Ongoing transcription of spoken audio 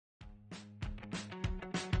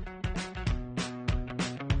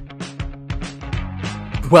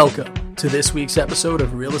Welcome to this week's episode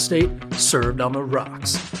of Real Estate Served on the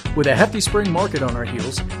Rocks. With a hefty spring market on our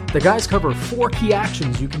heels, the guys cover 4 key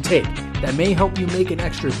actions you can take that may help you make an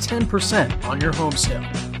extra 10% on your home sale,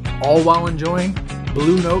 all while enjoying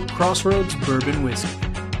Blue Note Crossroads Bourbon Whiskey.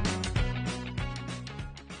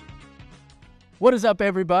 What is up,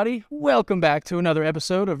 everybody? Welcome back to another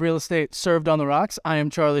episode of Real Estate Served on the Rocks. I am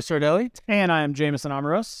Charlie Sardelli. And I am Jameson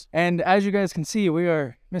Amoros. And as you guys can see, we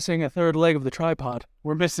are missing a third leg of the tripod.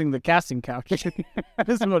 We're missing the casting couch.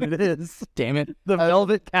 This is what it is. Damn it. The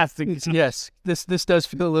velvet casting couch. Yes, this does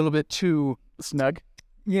feel a little bit too Snug.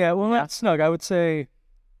 Yeah, well, not snug. I would say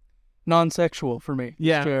non-sexual for me.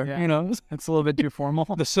 Yeah, sure. yeah. You know, It's a little bit too formal.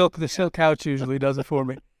 the silk couch usually does it for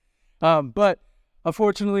me. But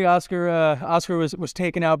unfortunately, Oscar was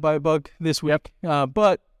taken out by a bug this week.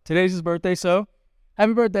 But today's his birthday, so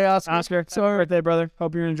happy birthday, Oscar. Oscar, happy birthday, brother.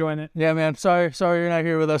 Hope you're enjoying it. Yeah, man. Sorry you're not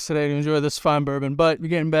here with us today to enjoy this fine bourbon, but you're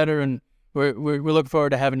getting better, and we're looking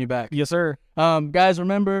forward to having you back. Yes, sir. Guys,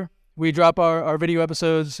 remember, we drop our video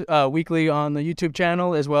episodes weekly on the YouTube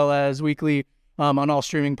channel, as well as weekly on all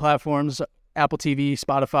streaming platforms, Apple TV,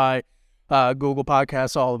 Spotify, Google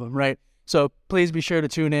Podcasts, all of them, right? So please be sure to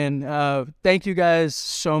tune in. Thank you guys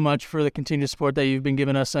so much for the continued support that you've been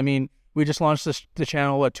giving us. I mean, we just launched the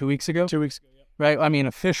channel, 2 weeks ago? 2 weeks ago, yeah. Right? I mean,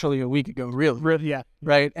 officially a week ago, really. Yeah.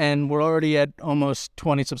 Right? And we're already at almost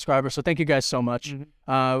 20 subscribers, so thank you guys so much.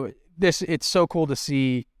 Mm-hmm. It's so cool to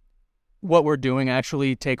see what we're doing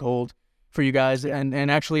actually take hold for you guys and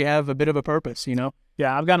actually have a bit of a purpose, you know?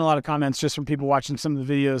 Yeah, I've gotten a lot of comments just from people watching some of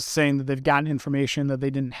the videos saying that they've gotten information that they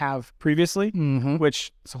didn't have previously,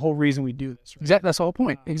 which is the whole reason we do this. Right? Exactly. That's the whole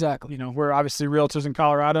point. Exactly. You know, we're obviously realtors in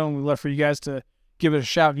Colorado, and we love for you guys to give it a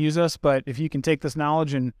shout and use us. But if you can take this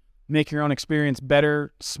knowledge and make your own experience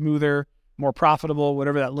better, smoother, more profitable,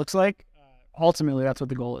 whatever that looks like, ultimately that's what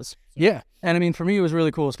the goal is. So. Yeah. And I mean, for me, it was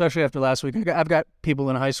really cool, especially after last week. I've got people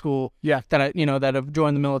in high school that that have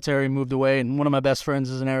joined the military, moved away, and one of my best friends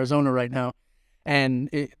is in Arizona right now. And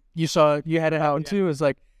you had it out too. It's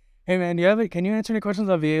like, hey man, can you answer any questions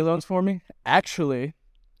on VA loans for me? Actually,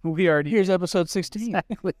 here's episode 16.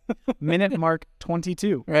 Exactly. Minute mark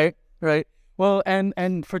 22. Right. Well,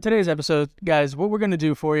 and for today's episode, guys, what we're going to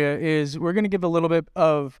do for you is we're going to give a little bit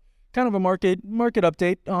of kind of a market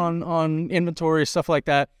update on inventory, stuff like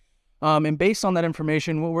that. And based on that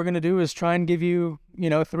information, what we're going to do is try and give you,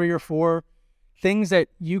 3 or 4 things that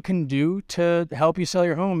you can do to help you sell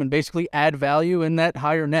your home and basically add value in that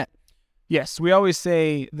higher net. Yes, we always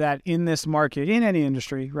say that in this market, in any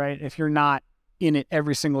industry, right, if you're not in it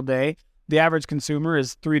every single day, the average consumer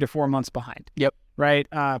is 3 to 4 months behind. Yep. Right?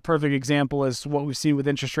 Perfect example is what we've seen with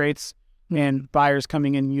interest rates and buyers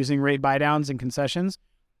coming in using rate buydowns and concessions.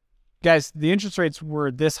 Guys, the interest rates were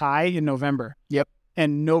this high in November. Yep.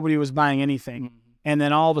 And nobody was buying anything. And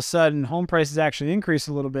then all of a sudden, home prices actually increased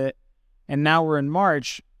a little bit. And now we're in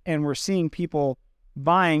March, and we're seeing people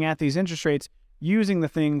buying at these interest rates using the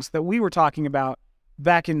things that we were talking about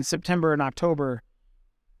back in September and October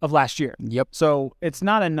of last year. Yep. So it's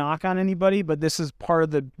not a knock on anybody, but this is part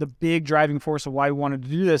of the big driving force of why we wanted to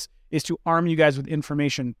do this, is to arm you guys with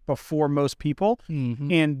information before most people.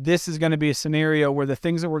 And this is going to be a scenario where the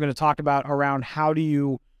things that we're going to talk about around how do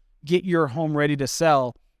you get your home ready to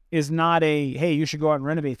sell is not hey, you should go out and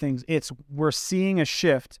renovate things. It's we're seeing a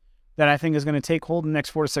shift that I think is going to take hold in the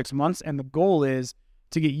next 4 to 6 months. And the goal is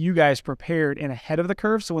to get you guys prepared and ahead of the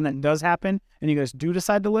curve. So when that does happen and you guys do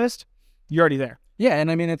decide to list, you're already there. Yeah. And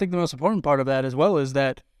I mean, I think the most important part of that as well is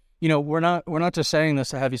that, we're not just saying this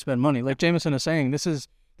to have you spend money. Like Jameson is saying, these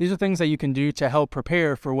are things that you can do to help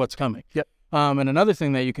prepare for what's coming. Yep. And another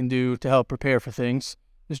thing that you can do to help prepare for things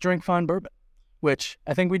is drink fine bourbon, which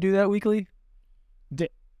I think we do that weekly.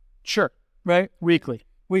 Sure. Right? Weekly.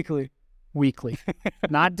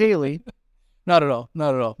 Not daily. Not at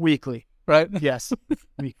all. Weekly. Right? Yes.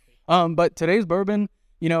 Weekly. But today's bourbon,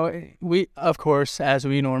 we, of course, as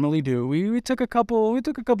we normally do, we took a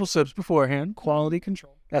couple sips beforehand. Quality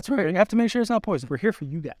control. That's right. You have to make sure it's not poison. We're here for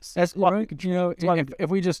you guys. That's right. If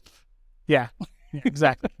we just... Yeah,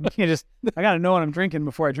 exactly. You can't just... I got to know what I'm drinking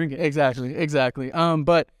before I drink it. Exactly.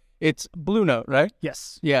 But it's Blue Note, right?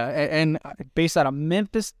 Yes. Yeah, and based out of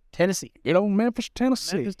Memphis, Tennessee. Memphis,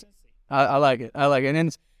 Tennessee. I like it.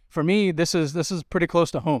 And for me, this is pretty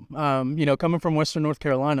close to home. Coming from Western North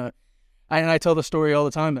Carolina, and I tell the story all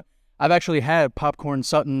the time. I've actually had Popcorn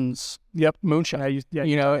Sutton's moonshine.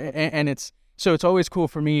 And it's always cool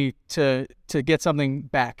for me to get something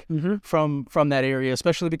back from that area,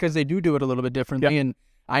 especially because they do it a little bit differently. Yep. And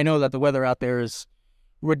I know that the weather out there is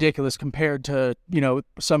ridiculous compared to,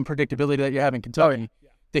 some predictability that you have in Kentucky.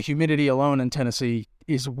 The humidity alone in Tennessee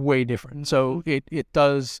is way different. So it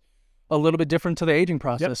does a little bit different to the aging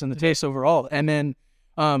process and the taste overall. And then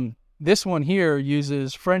this one here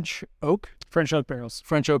uses French oak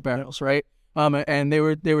barrels, right? And they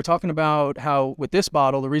were talking about how with this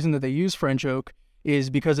bottle, the reason that they use French oak is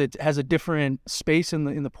because it has a different space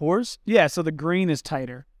in the pores. Yeah, so the grain is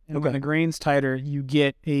tighter. And when the grain's tighter, you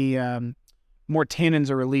get a more tannins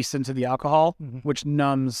are released into the alcohol, which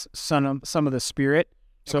numbs some of the spirit.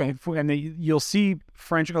 So you'll see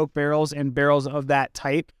French oak barrels and barrels of that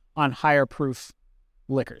type on higher proof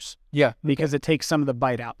liquors. Yeah. Because it takes some of the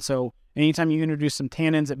bite out. So anytime you introduce some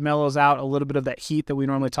tannins, it mellows out a little bit of that heat that we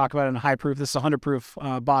normally talk about in a high proof. This is a 100 proof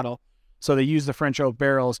bottle. So they use the French oak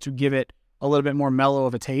barrels to give it a little bit more mellow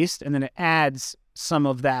of a taste. And then it adds some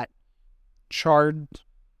of that charred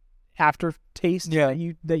aftertaste that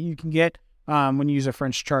you can get when you use a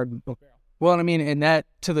French charred oak barrel. Well, I mean, and that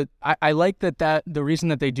I like that the reason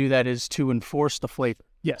that they do that is to enforce the flavor.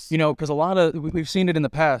 Yes. Because we've seen it in the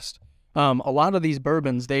past. A lot of these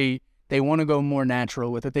bourbons, they want to go more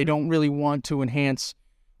natural with it. They don't really want to enhance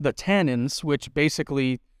the tannins, which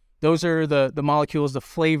basically those are the molecules, the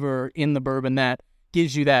flavor in the bourbon that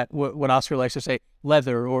gives you that, what Oscar likes to say,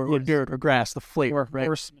 leather or dirt or grass, the flavor, right?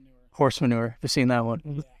 Horse manure. I've seen that one.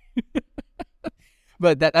 Yeah.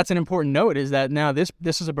 But that's an important note, is that now this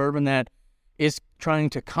is a bourbon that is trying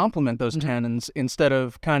to complement those tannins instead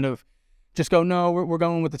of kind of just go, no, we're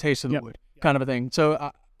going with the taste of the wood kind of a thing.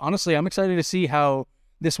 So honestly, I'm excited to see how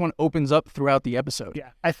this one opens up throughout the episode.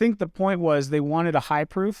 Yeah, I think the point was they wanted a higher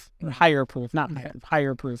proof, higher proof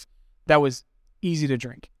that was easy to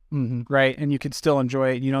drink, right? And you could still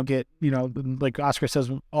enjoy it. You don't get, like Oscar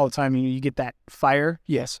says all the time, you get that fire.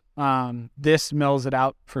 Yes. This mellows it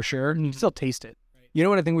out for sure. You can still taste it. You know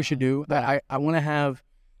what I think we should do? I want to have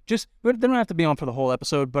they don't have to be on for the whole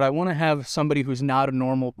episode, but I want to have somebody who's not a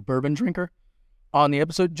normal bourbon drinker on the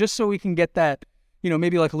episode, just so we can get that,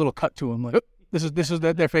 maybe like a little cut to them, like, oh, this is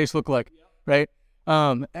what their face look like, right?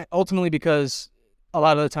 Ultimately, because a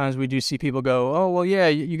lot of the times we do see people go, oh, well, yeah,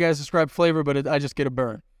 you guys describe flavor, but I just get a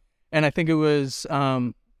burn. And I think it was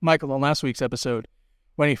Michael on last week's episode,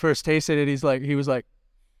 when he first tasted it, he was like,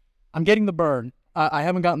 I'm getting the burn. I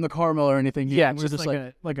haven't gotten the caramel or anything yet. Yeah, just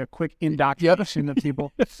like a quick indoctrination of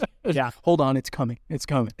people. Yeah. Hold on, it's coming.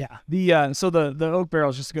 Yeah. So the oak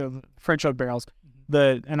barrels, just to go French oak barrels,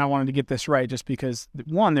 and I wanted to get this right just because,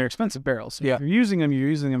 one, they're expensive barrels. So if you're using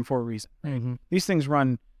them for a reason. Right? These things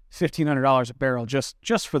run $1,500 a barrel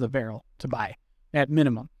just for the barrel to buy at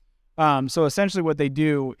minimum. So essentially what they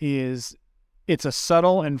do is it's a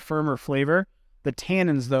subtle and firmer flavor. The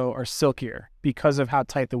tannins, though, are silkier because of how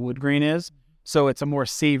tight the wood grain is. So it's a more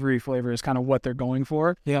savory flavor is kind of what they're going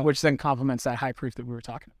for, which then complements that high proof that we were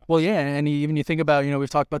talking about. Well, yeah, and even you think about, we've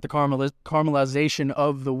talked about the caramelization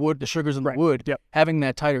of the wood, the sugars in the wood. Yep. Having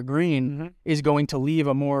that tighter green is going to leave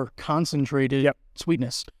a more concentrated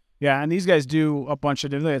sweetness. Yeah, and these guys do a bunch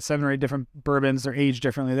of different, they have 7 or 8 different bourbons. They're aged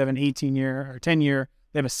differently. They have an 18-year or 10-year.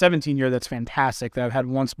 They have a 17-year that's fantastic that I've had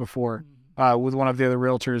once before with one of the other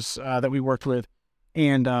realtors that we worked with.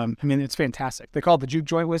 And, it's fantastic. They call it the juke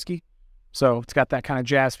joint whiskey. So it's got that kind of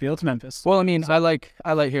jazz feel. It's Memphis. Well, I like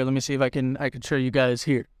here. Let me see if I can show you guys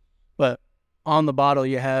here. But on the bottle,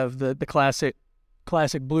 you have the classic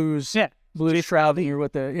blues, blues shroud here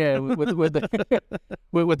with the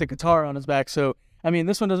with the guitar on his back. So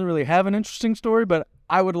this one doesn't really have an interesting story, but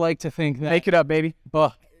I would like to think that, make it up, baby.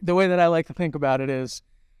 Well, the way that I like to think about it is,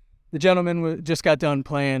 the gentleman just got done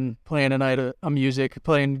playing a night of music,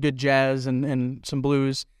 playing good jazz and some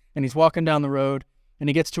blues, and he's walking down the road. And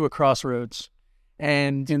he gets to a crossroads,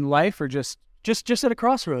 and in life, or just at a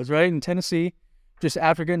crossroads, right in Tennessee, just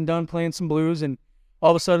after getting done playing some blues, and all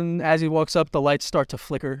of a sudden, as he walks up, the lights start to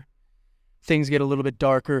flicker, things get a little bit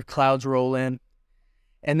darker, clouds roll in,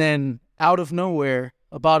 and then out of nowhere,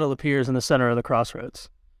 a bottle appears in the center of the crossroads,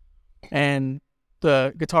 and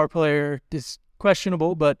the guitar player is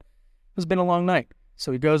questionable, but it's been a long night,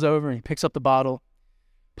 so he goes over and he picks up the bottle,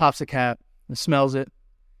 pops the cap, and smells it,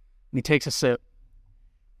 and he takes a sip.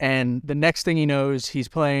 And the next thing he knows, he's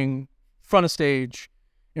playing front of stage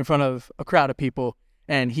in front of a crowd of people,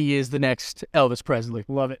 and he is the next Elvis Presley.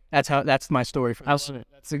 Love it. That's my story for this.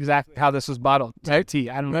 That's exactly how this was bottled. Right?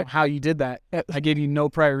 I don't know how you did that. I gave you no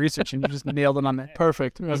prior research, and you just nailed it on that.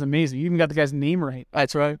 Perfect. That was amazing. You even got the guy's name right.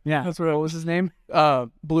 That's right. Yeah. That's right. What was his name?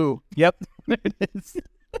 Blue. Yep. There it is.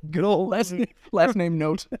 Good old last name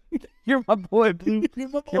note. You're my boy, Blue. You're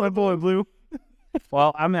my boy, Blue.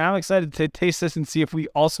 Well, I'm excited to taste this and see if we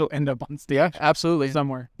also end up on stage. Yeah, absolutely.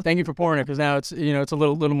 Somewhere. Thank you for pouring it, because now it's it's a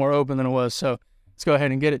little more open than it was. So let's go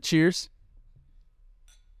ahead and get it. Cheers.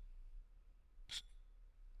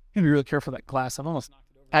 be really careful with that glass. I've almost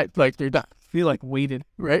knocked it over. Like they're done, I feel like weighted.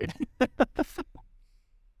 right?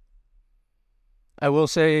 I will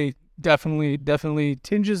say definitely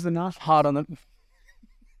Tinges the nostrils. hot on the.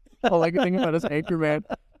 All I can think about is Anchorman.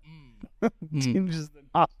 Tinges the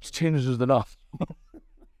nostrils. Changes the knob.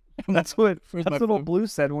 That's what Where's my little phone? Blue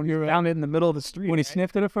said when he found it in the middle of the street. When he right?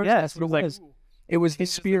 sniffed it at first. Yeah, that's what it like, was. It was the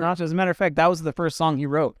spirit. As a matter of fact, that was the first song he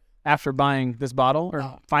wrote after buying this bottle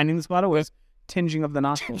or finding this bottle was Tinging of the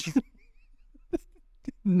Nostrils.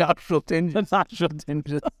 Nostril tinge. The nostril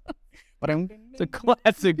tinges. It's a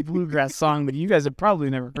classic bluegrass song that you guys have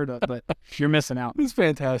probably never heard of, but you're missing out. It's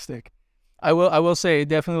fantastic. I will say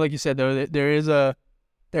definitely, like you said though, that there is a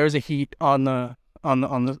heat on the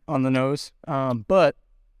nose, but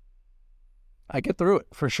I get through it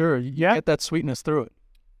for sure. You get that sweetness through it.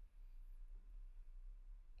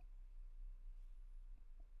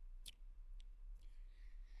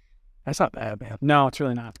 That's not bad, man. No, it's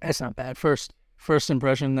really not. That's not bad. First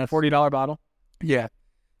impression. That's $40 bottle. yeah.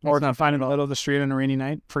 Or if not find it in the middle of the street on a rainy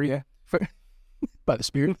night, free. Yeah. By the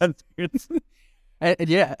spirit. It's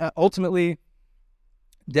Ultimately,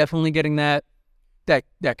 definitely getting that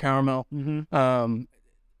caramel. Mm-hmm.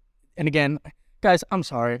 And again, guys, I'm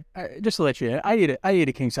sorry. Just to let you know, I eat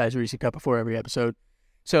a king size Reese cup before every episode,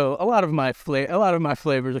 so a lot of my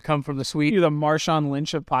flavors have come from the sweet. You're the Marshawn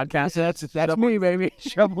Lynch of podcasts. That's me, baby.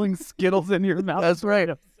 Shoveling Skittles in your mouth. That's right.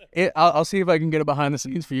 I'll see if I can get it behind the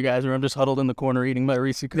scenes for you guys, or I'm just huddled in the corner eating my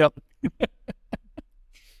Reese cup. Yep.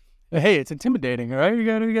 Hey, it's intimidating, all right? You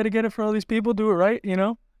gotta get it for all these people. Do it right, you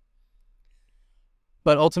know.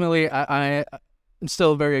 But ultimately, I'm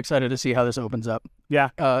still very excited to see how this opens up. Yeah.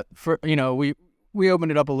 We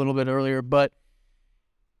opened it up a little bit earlier, but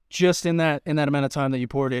just in that amount of time that you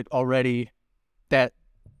poured it already, that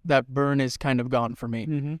burn is kind of gone for me.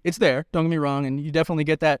 Mm-hmm. It's there, don't get me wrong, and you definitely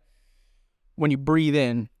get that when you breathe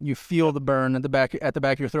in. You feel the burn at the back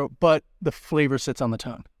of your throat, but the flavor sits on the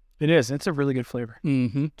tongue. It is. It's a really good flavor.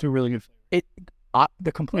 Mm-hmm. It's a really good flavor.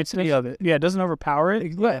 The complexity of it. Yeah, it doesn't overpower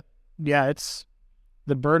it. Yeah, it's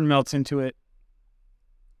the burn melts into it.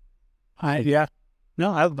 I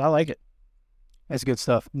like it. That's good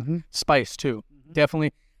stuff. Mm-hmm. Spice too,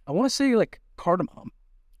 definitely. I want to say like cardamom.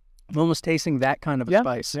 I'm almost tasting that kind of a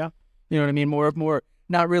spice. Yeah, you know what I mean. More,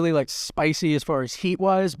 not really like spicy as far as heat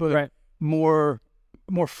wise, but more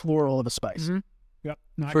floral of a spice. Mm-hmm. Yep,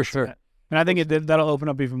 for sure. And I think that'll open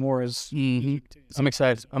up even more as. Mm-hmm. I'm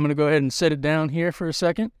excited. I'm gonna go ahead and set it down here for a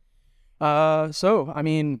second. So I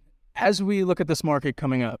mean, as we look at this market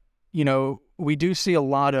coming up, we do see a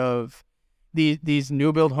lot of these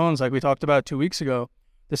new build homes, like we talked about 2 weeks ago.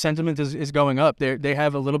 The sentiment is going up. They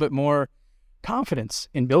have a little bit more confidence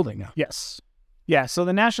in building now. Yes. Yeah. So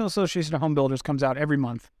the National Association of Home Builders comes out every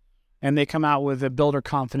month, and they come out with a builder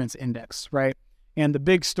confidence index, right? And the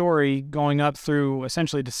big story going up through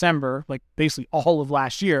essentially December, like basically all of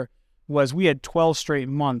last year, was we had 12 straight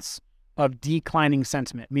months of declining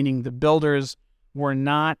sentiment, meaning the builders were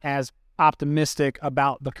not as optimistic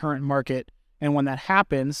about the current market. And when that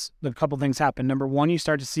happens, a couple things happen. Number one, you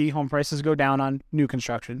start to see home prices go down on new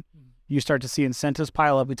construction. You start to see incentives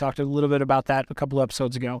pile up. We talked a little bit about that a couple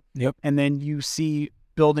episodes ago. Yep. And then you see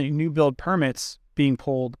new build permits being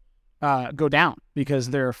pulled go down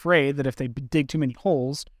because they're afraid that if they dig too many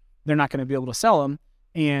holes, they're not going to be able to sell them.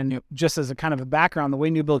 And just as a kind of a background, the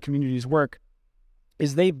way new build communities work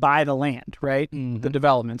is they buy the land, right? Mm-hmm. The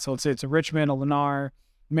development. So let's say it's a Richmond, a Lennar,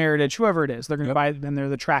 Meritage, whoever it is. They're going to buy it, and they're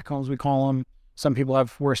the tract homes, we call them. Some people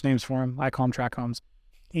have worse names for them. I call them tract homes.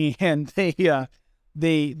 And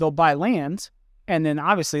they'll buy land, and then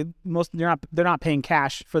obviously they're not paying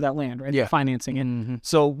cash for that land, right? Yeah. They're financing it. Mm-hmm.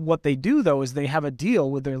 So what they do though is they have a deal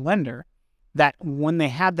with their lender that when they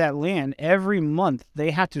have that land, every month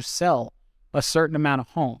they have to sell a certain amount of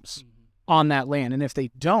homes on that land. And if they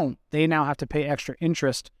don't, they now have to pay extra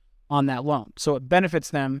interest on that loan. So it benefits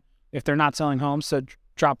them if they're not selling homes, so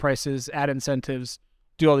drop prices, add incentives,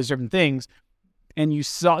 do all these different things. And you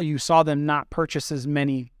saw them not purchase as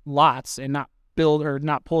many lots and not build or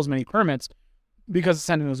not pull as many permits because the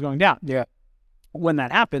sentiment was going down. Yeah. When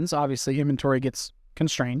that happens, obviously inventory gets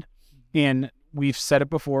constrained. And we've said it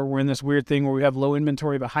before, we're in this weird thing where we have low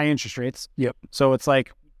inventory but high interest rates. Yep. So it's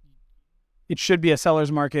like it should be a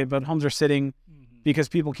seller's market, but homes are sitting because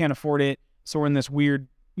people can't afford it. So we're in this weird,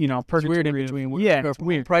 weird in between.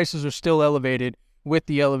 Weird. Prices are still elevated with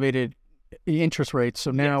the elevated interest rates.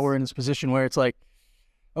 So now we're in this position where it's like,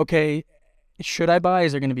 okay, should I buy?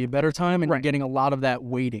 Is there going to be a better time? And you're getting a lot of that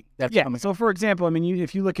waiting. That's coming. So for example, I mean,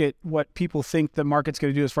 if you look at what people think the market's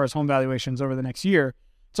going to do as far as home valuations over the next year,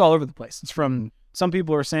 it's all over the place. It's from some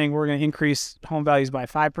people are saying we're going to increase home values by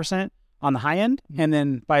 5%. on the high end, and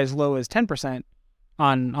then by as low as 10%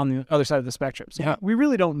 on the other side of the spectrum. So we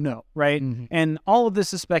really don't know, right? And all of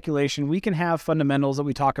this is speculation. We can have fundamentals that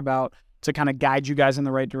we talk about to kind of guide you guys in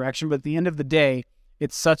the right direction, but at the end of the day,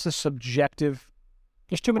 it's such a subjective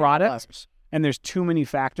product, and there's too many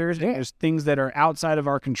factors. There's things that are outside of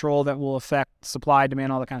our control that will affect supply,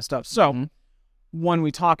 demand, all that kind of stuff. So when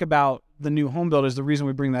we talk about the new home builders, the reason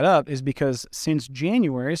we bring that up is because since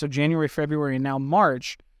January, so January, February, and now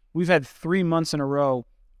March, we've had 3 months in a row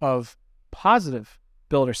of positive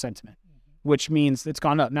builder sentiment, which means it's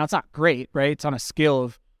gone up. Now, it's not great, right? It's on a scale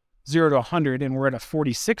of 0 to 100, and we're at a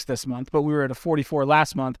 46 this month, but we were at a 44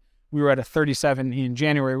 last month. We were at a 37 in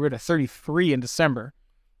January. We were at a 33 in December,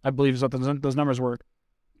 I believe is what those numbers were.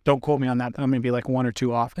 Don't quote me on that. I'm going to be like 1 or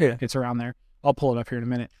 2 off. Yeah. It's around there. I'll pull it up here in a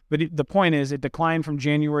minute. But the point is, it declined from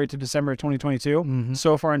January to December of 2022.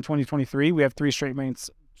 So far in 2023, we have 3 straight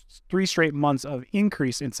months of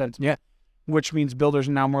increase in sentiment, which means builders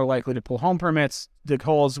are now more likely to pull home permits, dig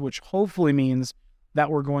holes, which hopefully means that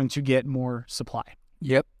we're going to get more supply.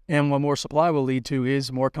 Yep. And what more supply will lead to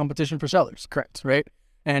is more competition for sellers. Correct. Right.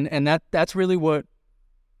 And that's really what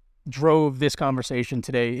drove this conversation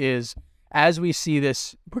today is, as we see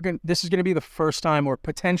this, this is going to be the first time, or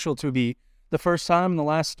potential to be the first time in the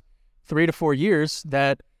last 3 to 4 years,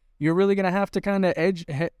 that you're really going to have to kind of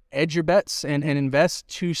edge your bets and invest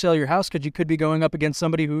to sell your house, because you could be going up against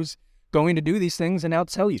somebody who's going to do these things and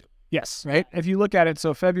outsell you. Yes. Right? If you look at it,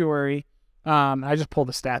 so February, I just pulled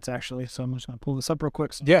the stats actually, so I'm just going to pull this up real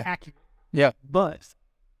quick. So accurate. Yeah. But,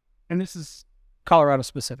 and this is Colorado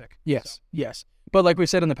specific. Yes. So. Yes. But like we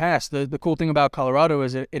said in the past, the cool thing about Colorado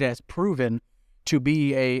is it has proven to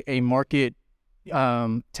be a market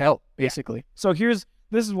tell, basically. Yeah. So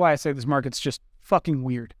this is why I say this market's just fucking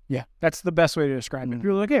weird. Yeah. That's the best way to describe it.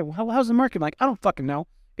 People are like, hey, well, how's the market? I'm like, I don't fucking know.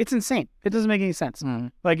 It's insane. It doesn't make any sense.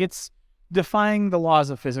 Like, it's defying the laws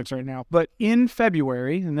of physics right now. But in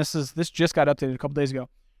February, and this just got updated a couple days ago,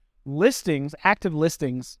 active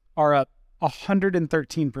listings are up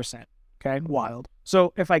 113%. Okay. Wild.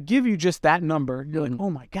 So if I give you just that number, you're like,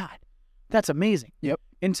 oh my God, that's amazing. Yep.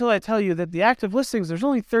 Until I tell you that the active listings, there's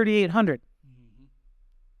only 3,800.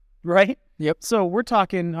 Right? Yep. So we're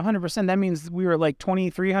talking 100%. That means we were like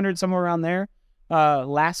 2,300, somewhere around there,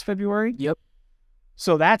 last February. Yep.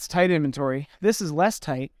 So that's tight inventory. This is less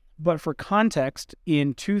tight, but for context,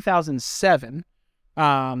 in 2007,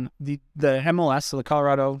 the MLS, so the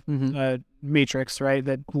Colorado matrix, right,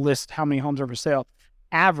 that lists how many homes are for sale,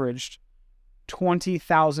 averaged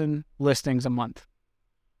 20,000 listings a month.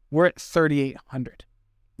 We're at 3,800.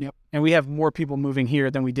 Yep. And we have more people moving here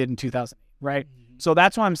than we did in 2008, right? So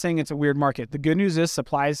that's why I'm saying it's a weird market. The good news is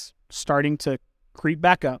supply's starting to creep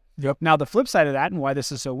back up. Yep. Now, the flip side of that, and why this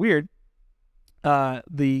is so weird,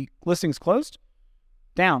 the listings closed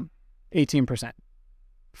down 18%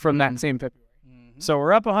 from that same February. So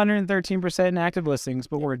we're up 113% in active listings,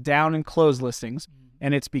 but we're down in closed listings.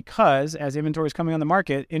 And it's because, as inventory is coming on the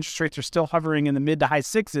market, interest rates are still hovering in the mid to high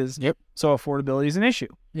 6s. Yep. So affordability is an issue.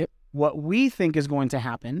 Yep. What we think is going to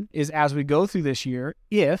happen is, as we go through this year,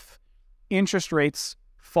 if interest rates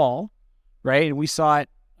fall, right? And we saw it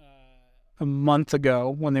a month ago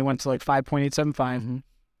when they went to like 5.875.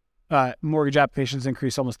 Mortgage applications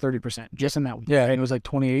increased almost 30% just in that week. Yeah, and it was like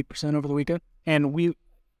 28% over the weekend. And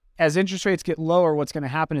as interest rates get lower, what's going to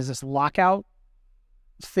happen is this lockout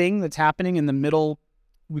thing that's happening in the middle,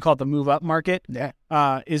 we call it the move-up market,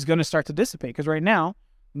 is going to start to dissipate. Because right now,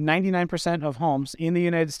 99% of homes in the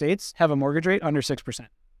United States have a mortgage rate under 6%.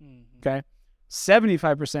 Okay?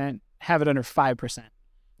 75% have it under 5%.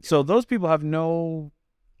 So those people have no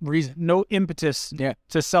reason, no impetus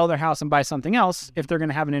to sell their house and buy something else if they're going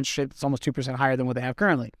to have an interest rate that's almost 2% higher than what they have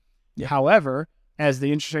currently. However, as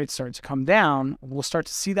the interest rates start to come down, we'll start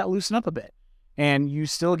to see that loosen up a bit. And you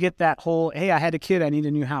still get that whole, hey, I had a kid, I need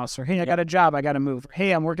a new house. Or, hey, I got a job, I got to move. Or,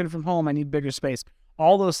 hey, I'm working from home, I need bigger space.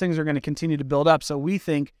 All those things are going to continue to build up. So we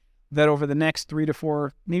think that over the next 3 to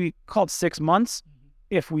 4, maybe call it 6 months,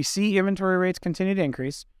 if we see inventory rates continue to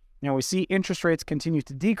increase, and we see interest rates continue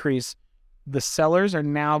to decrease, the sellers are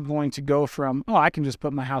now going to go from, I can just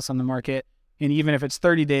put my house on the market, and even if it's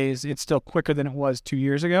 30 days, it's still quicker than it was 2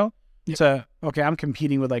 years ago. To, okay, I'm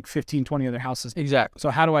competing with like 15, 20 other houses. Exactly. So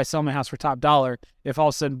how do I sell my house for top dollar if all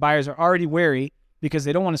of a sudden buyers are already wary because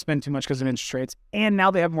they don't want to spend too much because of interest rates, and now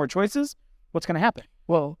they have more choices? What's going to happen?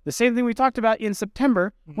 Well, the same thing we talked about in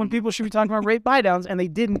September when people should be talking about rate buy downs, and they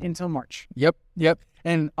didn't until March. Yep.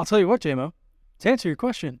 And I'll tell you what, JMO, to answer your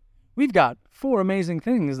question, we've got 4 amazing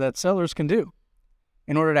things that sellers can do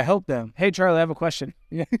in order to help them. Hey, Charlie, I have a question.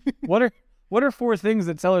 What are 4 things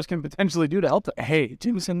that sellers can potentially do to help them? Hey,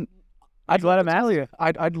 Jameson, I'd let him ask you.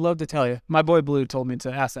 I'd love to tell you. My boy Blue told me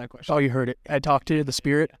to ask that question. Oh, you heard it. I talked to you, the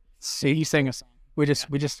spirit. See, he sang a song. We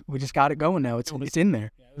just got it going now. It's in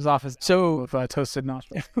there. Yeah, it was off his with toasted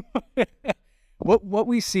nostrils. What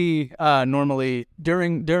we see normally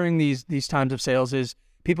during these times of sales is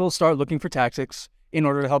people start looking for tactics in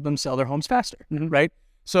order to help them sell their homes faster, right?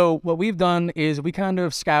 So what we've done is we kind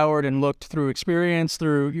of scoured and looked through experience,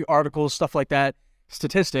 through articles, stuff like that,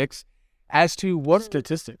 statistics, as to what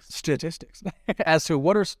statistics as to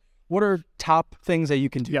what are top things that you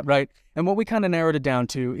can do, right? And what we kind of narrowed it down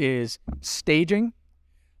to is staging,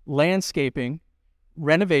 landscaping,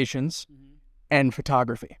 renovations, and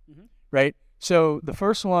photography, right? So the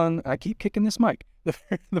first one, I keep kicking this mic.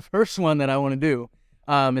 The first one that I want to do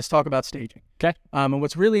is talk about staging. Okay. And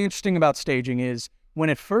what's really interesting about staging is when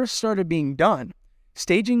it first started being done,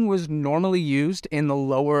 staging was normally used in the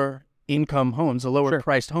lower income homes, the lower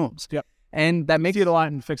priced homes. Yep. And that makes it a lot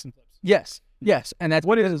in fix and flips. Yes. And that's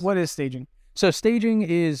what is staging? So staging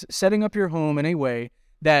is setting up your home in a way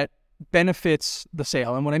that benefits the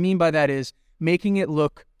sale. And what I mean by that is making it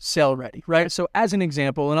look sale ready, right? So as an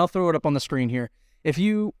example, and I'll throw it up on the screen here. If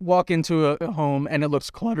you walk into a home and it looks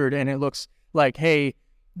cluttered and it looks like, hey,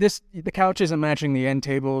 the couch isn't matching the end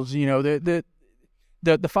tables, the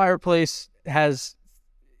fireplace has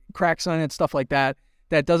cracks on it, stuff like that,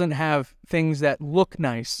 that doesn't have things that look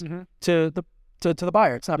nice to the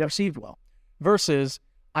buyer. It's not perceived well. Versus,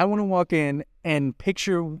 I want to walk in and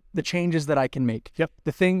picture the changes that I can make.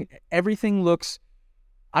 Everything looks,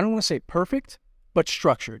 I don't want to say perfect, but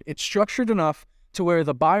structured. It's structured enough to where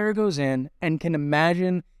the buyer goes in and can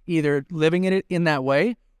imagine either living in it in that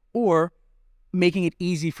way or making it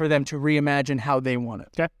easy for them to reimagine how they want it.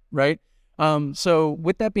 Okay. Right? So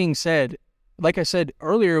with that being said, like I said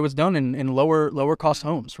earlier, it was done in lower cost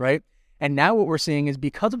homes, right? And now what we're seeing is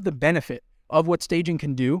because of the benefit of what staging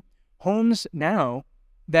can do, homes now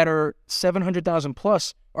that are 700,000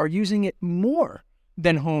 plus are using it more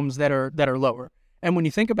than homes that are lower. And when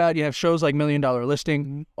you think about it, you have shows like $1 Million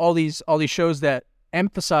Listing, all these shows that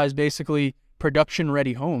emphasize basically production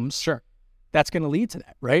ready homes. Sure. That's going to lead to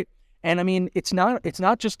that, right? And I mean, it's not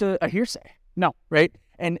just a hearsay. No. Right?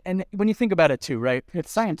 And when you think about it too, right?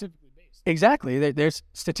 It's scientifically based. Exactly. There's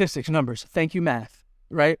statistics, numbers. Thank you, math,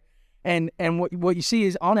 right? And what you see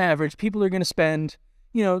is on average, people are going to spend,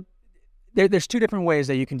 there's two different ways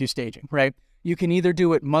that you can do staging, right? You can either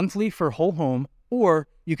do it monthly for whole home or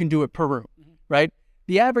you can do it per room, right?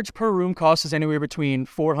 The average per room cost is anywhere between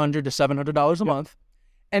 $400 to $700 a month.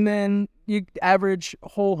 And then you average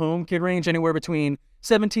whole home could range anywhere between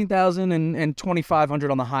 $17,000 and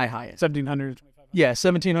 $2,500 on the highest. $1,700 to $2,500. Yeah,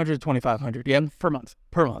 $1,700 to $2,500. Yeah, per month.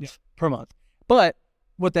 Per month. But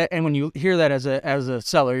and when you hear that as a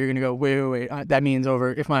seller, you're gonna go, wait. That means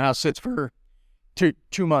if my house sits for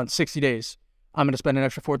two months, 60 days, I'm gonna spend an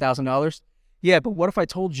extra $4,000. Yeah, but what if I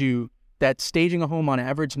told you that staging a home on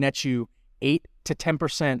average nets you 8 to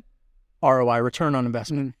 10% ROI, return on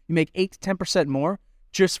investment? You make 8 to 10% more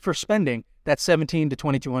just for spending that $1,700 to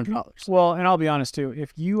 $2,200. Well, and I'll be honest too,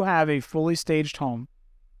 if you have a fully staged home,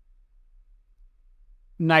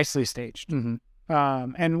 nicely staged.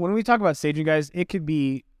 And when we talk about staging, guys, it could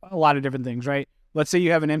be a lot of different things, right? Let's say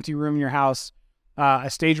you have an empty room in your house. A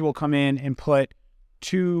stager will come in and put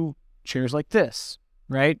 2 chairs like this,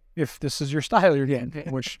 right? If this is your style you're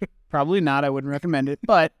getting, which probably not, I wouldn't recommend it,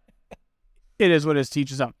 but it is what it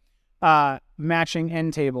teaches them. Matching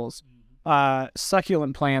end tables,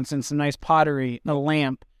 succulent plants and some nice pottery, a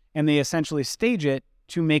lamp, and they essentially stage it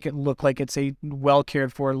to make it look like it's a well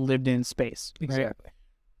cared for, lived in space. Right? Exactly.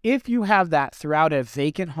 If you have that throughout a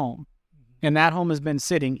vacant home, and that home has been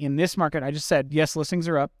sitting in this market, I just said, yes, listings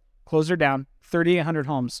are up, closed are down, 3,800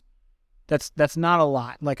 homes. That's not a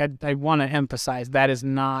lot. Like I want to emphasize that is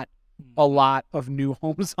not a lot of new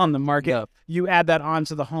homes on the market. Yeah. You add that on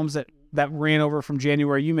to the homes that ran over from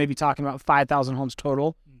January, you may be talking about 5,000 homes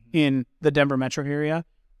total in the Denver metro area,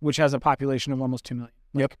 which has a population of almost 2 million.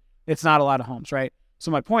 Yep. It's not a lot of homes, right? So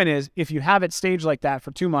my point is, if you have it staged like that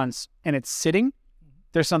for 2 months and it's sitting,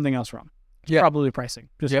 there's something else wrong. It's probably pricing.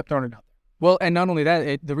 Just throwing it out there. Well, and not only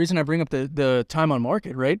that, the reason I bring up the time on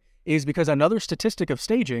market, right, is because another statistic of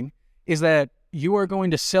staging is that you are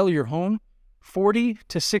going to sell your home 40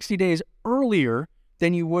 to 60 days earlier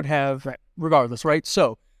than you would have regardless, right?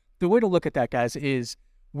 So the way to look at that, guys, is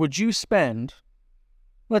would you spend,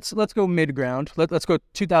 let's go mid-ground, let's go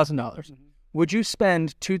 $2,000. Would you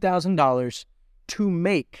spend $2,000 to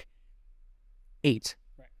make 8?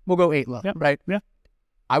 We'll go 8 level, right? Yeah.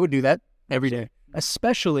 I would do that every day,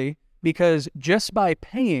 especially because just by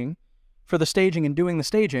paying for the staging and doing the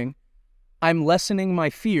staging, I'm lessening my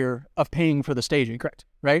fear of paying for the staging. Correct.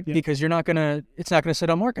 Right? Yeah. Because it's not going to sit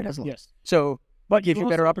on market as long. Yes. So, but gives you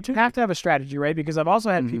better opportunity. You have to have a strategy, right? Because I've also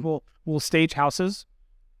had people will stage houses,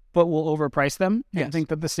 but will overprice them and think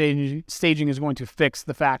that the staging is going to fix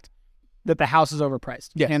the fact that the house is overpriced.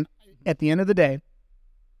 Yes. And at the end of the day,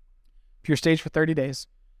 if you're staged for 30 days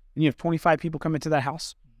and you have 25 people come into that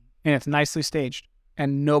house and it's nicely staged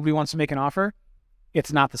and nobody wants to make an offer,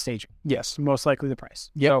 it's not the staging. Yes. It's most likely the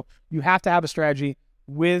price. Yep. So you have to have a strategy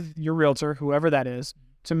with your realtor, whoever that is,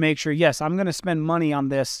 to make sure, yes, I'm going to spend money on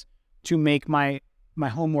this to make my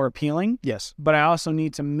home more appealing. Yes. But I also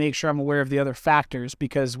need to make sure I'm aware of the other factors,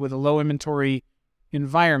 because with a low inventory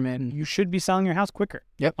environment, you should be selling your house quicker.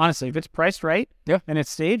 Yep. Honestly, if it's priced right and it's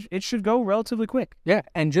staged, it should go relatively quick. Yeah.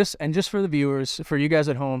 And just for the viewers, for you guys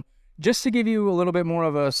at home, just to give you a little bit more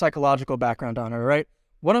of a psychological background on it, right?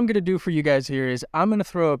 What I'm going to do for you guys here is I'm going to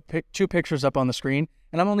throw two pictures up on the screen,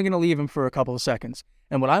 and I'm only going to leave them for a couple of seconds.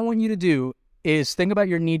 And what I want you to do is think about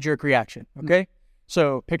your knee-jerk reaction, okay?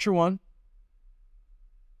 So picture 1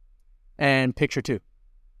 and picture 2.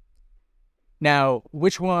 Now,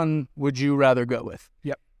 which one would you rather go with?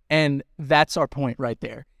 Yep. And that's our point right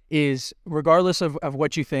there, is regardless of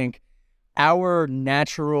what you think, our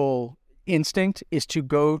natural instinct is to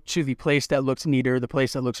go to the place that looks neater, the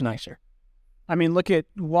place that looks nicer. I mean,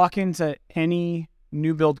 walk into any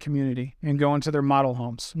new build community and go into their model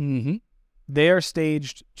homes. Mm-hmm. They are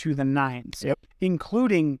staged to the nines,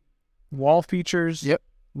 including wall features,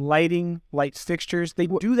 lighting, light fixtures. They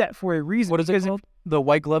do that for a reason. What is it called? The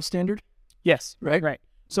white glove standard? Yes. Right.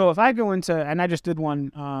 So if I go into, and I just did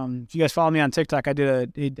one, if you guys follow me on TikTok, I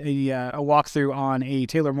did a walkthrough on a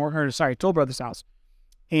Toll Brothers house.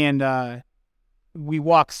 And we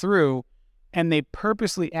walk through, and they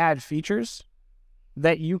purposely add features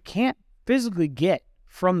that you can't physically get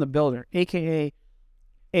from the builder, aka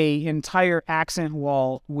a entire accent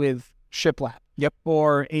wall with shiplap,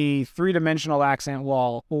 or a 3-dimensional accent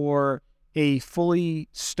wall, or a fully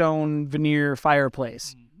stone veneer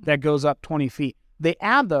fireplace that goes up 20 feet. They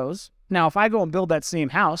add those. Now, if I go and build that same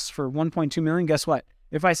house for $1.2 million, guess what?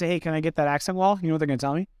 If I say, hey, can I get that accent wall? You know what they're going to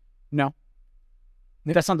tell me? No.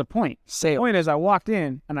 That's not the point. The point is I walked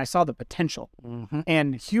in and I saw the potential. Mm-hmm.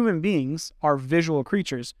 And human beings are visual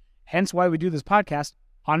creatures, hence why we do this podcast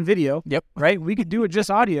on video. Yep. Right? We could do it just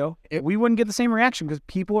audio. We wouldn't get the same reaction because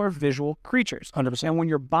people are visual creatures. 100%. And when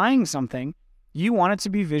you're buying something, you want it to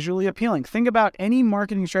be visually appealing. Think about any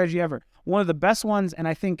marketing strategy ever. One of the best ones, and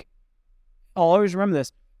I think I'll always remember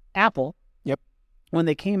this, Apple, when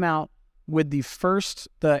they came out with the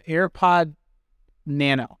AirPod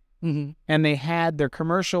Nano, and they had their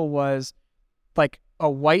commercial was like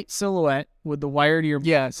a white silhouette with the wired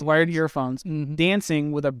earphones,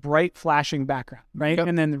 dancing with a bright flashing background, right?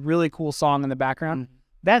 And then the really cool song in the background.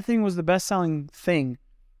 That thing was the best-selling thing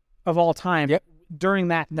of all time during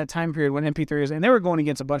that time period when MP3 was, and they were going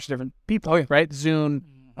against a bunch of different people, right? Zune,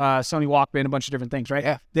 Sony Walkman, a bunch of different things, right?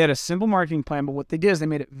 Yeah. They had a simple marketing plan, but what they did is they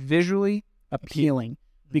made it visually appealing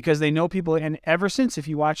because they know people. And ever since, if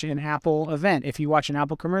you watch an Apple event, if you watch an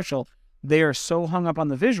Apple commercial, they are so hung up on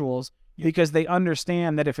the visuals because they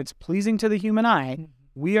understand that if it's pleasing to the human eye,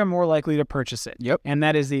 we are more likely to purchase it. And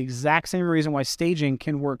that is the exact same reason why staging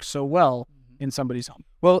can work so well in somebody's home.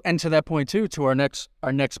 Well, and to that point too, to our next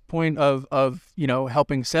point of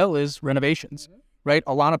helping sell is renovations. Right?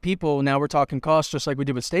 A lot of people, now we're talking costs just like we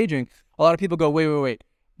did with staging. A lot of people go, wait.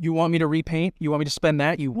 You want me to repaint? You want me to spend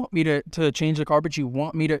that? You want me to change the carpet? You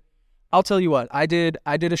want me to... I'll tell you what, I did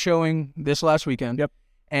a showing this last weekend.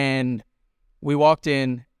 And we walked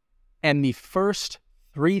in, and the first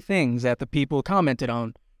 3 things that the people commented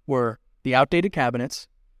on were the outdated cabinets,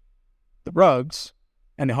 the rugs,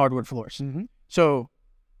 and the hardwood floors. So,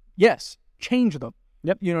 yes, change them.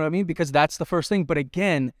 You know what I mean? Because that's the first thing. But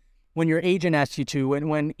again, when your agent asks you to, and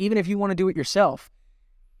when even if you want to do it yourself,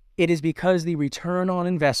 it is because the return on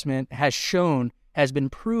investment has been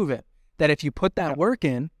proven that if you put that work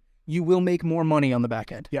in, you will make more money on the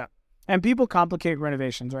back end. And people complicate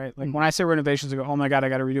renovations, right? Like when I say renovations, I go, oh my God, I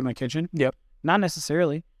got to redo my kitchen. Not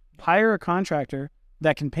necessarily. Hire a contractor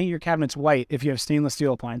that can paint your cabinets white if you have stainless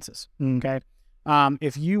steel appliances. Okay.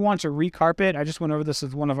 If you want to recarpet, I just went over this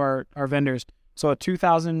with one of our vendors. So a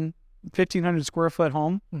 1,500 square foot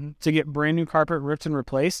home to get brand new carpet ripped and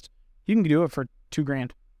replaced, you can do it for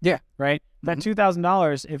 $2,000. Right. That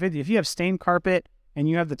 $2,000, if you have stained carpet and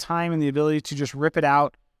you have the time and the ability to just rip it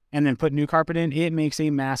out and then put new carpet in, it makes a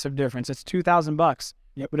massive difference. It's $2,000.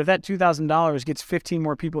 But if that $2,000 gets 15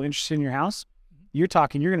 more people interested in your house, you're going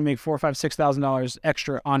to make $4,000, $5,000, $6,000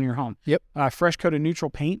 extra on your home. Fresh coat of neutral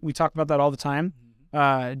paint. We talk about that all the time.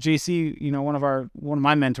 JC, one of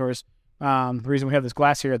my mentors, the reason we have this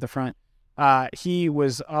glass here at the front, he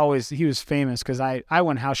was famous because I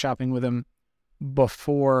went house shopping with him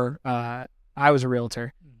before I was a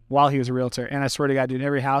realtor, while he was a realtor. And I swear to God, dude,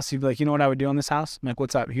 every house, he'd be like, you know what I would do on this house? I'm like,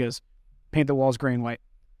 what's up? He goes, paint the walls gray and white.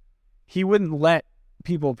 He wouldn't let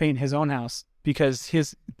people paint his own house because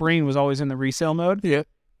his brain was always in the resale mode. Yeah.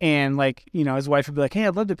 And like, his wife would be like, hey,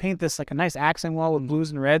 I'd love to paint this like a nice accent wall with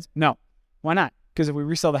blues and reds. No, why not? Because if we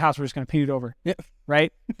resell the house, we're just going to paint it over. Yeah.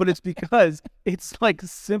 Right? But it's because it's like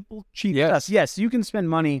simple, cheap stuff. Yes, you can spend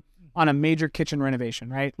money on a major kitchen renovation,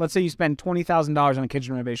 right? Let's say you spend $20,000 on a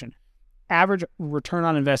kitchen renovation. Average return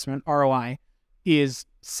on investment, ROI, is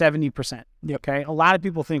 70%. Okay? A lot of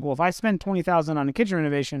people think, well, if I spend $20,000 on a kitchen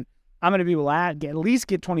renovation, I'm going to be able to at least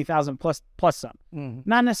get $20,000 plus some. Mm-hmm.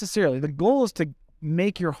 Not necessarily. The goal is to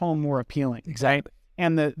make your home more appealing. Exactly. Right?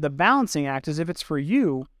 And the balancing act is if it's for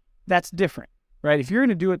you, that's different, right? If you're going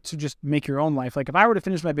to do it to just make your own life, like if I were to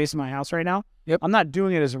finish my base in my house right now, I'm not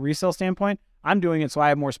doing it as a resale standpoint. I'm doing it so I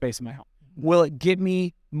have more space in my home. Will it get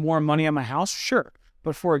me more money on my house? Sure.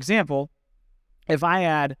 But for example, if I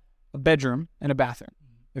add a bedroom and a bathroom,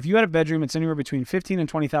 if you had a bedroom, it's anywhere between $15,000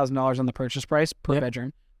 and $20,000 on the purchase price per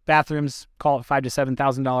bedroom. Bathrooms, call it $5,000 to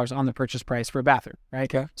 $7,000 on the purchase price for a bathroom,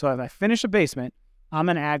 right? Okay. So if I finish a basement, I'm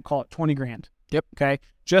going to add, call it $20,000. Yep. Okay.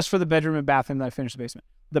 Just for the bedroom and bathroom that I finished the basement.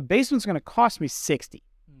 The basement's going to cost me $60,000.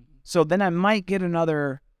 So then I might get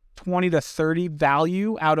another 20 to 30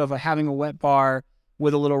 value out of having a wet bar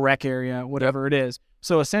with a little rec area, whatever it is.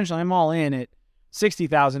 So essentially I'm all in at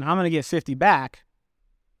 $60,000. I'm going to get 50 back.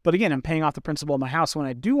 But again, I'm paying off the principal of my house. So when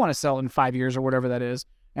I do want to sell it in 5 years or whatever that is,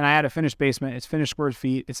 and I had a finished basement, it's finished square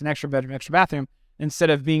feet, it's an extra bedroom, extra bathroom, instead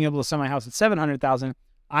of being able to sell my house at $700,000,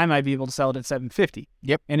 I might be able to sell it at $750,000.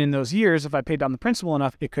 Yep. And in those years, if I paid down the principal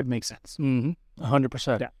enough, it could make sense. 100%.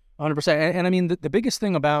 Yeah. 100%. And I mean, the biggest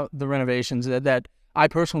thing about the renovations that I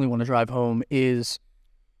personally want to drive home is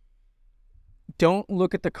don't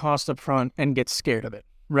look at the cost up front and get scared of it,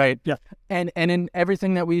 right? Yeah. And in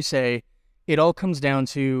everything that we say, it all comes down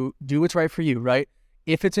to do what's right for you, right?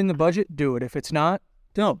 If it's in the budget, do it. If it's not,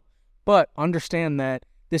 don't. But understand that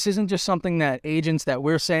this isn't just something that agents that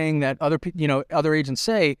we're saying that other agents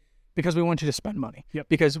say because we want you to spend money. Yep.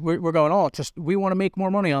 Because we're going, we want to make more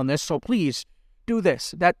money on this, so please do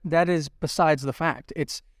this. That is besides the fact.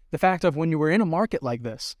 It's the fact of when you were in a market like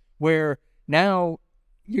this, where now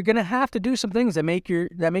you're gonna have to do some things that make your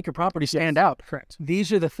property stand out. Correct.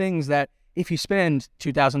 These are the things that if you spend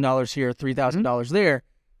 $2,000 here, $3,000 there,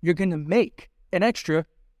 you're gonna make an extra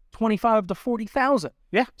 $25,000 to $40,000.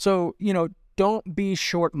 Yeah. So don't be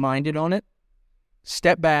short-minded on it.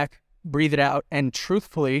 Step back, breathe it out, and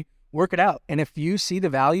truthfully work it out. And if you see the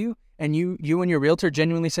value and you and your realtor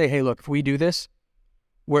genuinely say, hey, look, if we do this,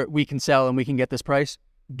 we can sell and we can get this price,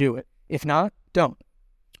 do it. If not, don't.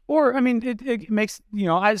 Or, I mean, it makes,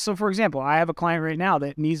 so for example, I have a client right now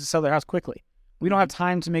that needs to sell their house quickly. We don't have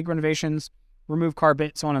time to make renovations, remove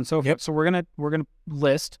carpet, so on and so forth. Yep. So we're gonna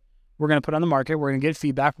list, we're gonna put on the market, we're gonna get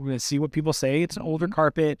feedback, we're gonna see what people say. It's an older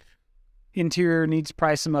carpet, interior needs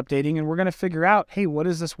probably some updating, and we're gonna figure out, hey, what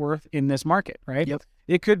is this worth in this market, right? Yep.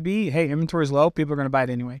 It could be, hey, inventory's low, people are gonna buy it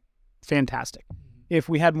anyway. Fantastic. If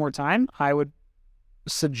we had more time, I would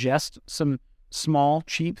suggest some small,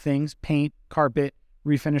 cheap things, paint, carpet,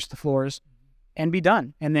 refinish the floors, and be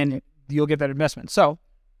done. And then you'll get that investment. So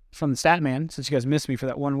from the stat man, since you guys missed me for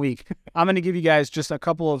that 1 week, I'm going to give you guys just a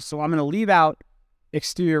couple of, so I'm going to leave out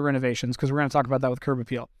exterior renovations because we're going to talk about that with curb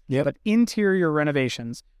appeal. Yeah. But interior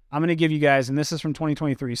renovations, I'm going to give you guys, and this is from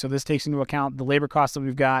 2023. So this takes into account the labor costs that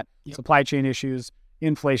we've got, supply chain issues,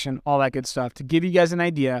 inflation, all that good stuff, to give you guys an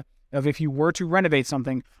idea of if you were to renovate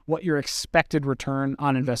something, what your expected return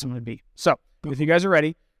on investment would be. So if you guys are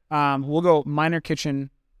ready, we'll go minor kitchen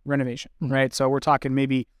renovation, right? So we're talking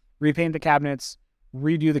maybe repaint the cabinets,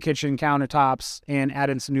 redo the kitchen countertops, and add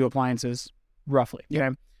in some new appliances, roughly.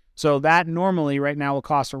 Okay. So that normally right now will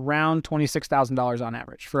cost around $26,000 on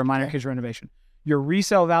average for a minor kitchen renovation. Your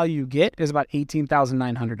resale value you get is about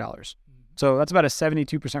 $18,900. So that's about a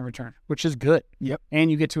 72% return, which is good. Yep. And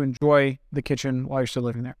you get to enjoy the kitchen while you're still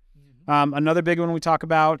living there. Another big one we talk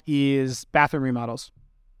about is bathroom remodels.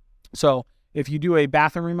 So if you do a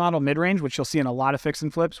bathroom remodel mid-range, which you'll see in a lot of fix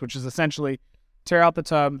and flips, which is essentially tear out the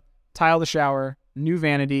tub, tile the shower, new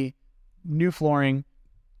vanity, new flooring,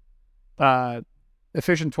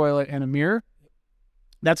 efficient toilet, and a mirror,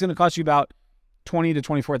 that's going to cost you about $20,000 to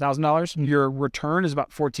 $24,000. Your return is about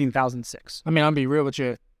 $14,600. I mean, I'll be real with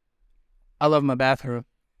you. I love my bathroom.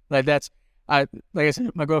 Like I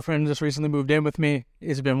said, my girlfriend just recently moved in with me.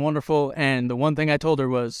 It's been wonderful. And the one thing I told her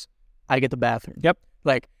was, I get the bathroom. Yep.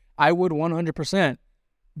 Like, I would 100%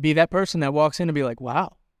 be that person that walks in and be like,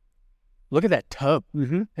 wow, look at that tub.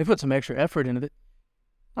 Mm-hmm. They put some extra effort into it.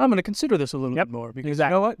 I'm going to consider this a little bit more because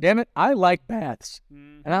exactly. you know what? Damn it, I like baths,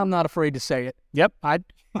 and I'm not afraid to say it. Yep, I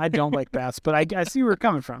don't like baths, but I see where you're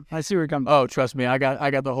coming from. Oh, trust me, I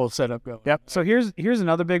got the whole setup going. Yep. So here's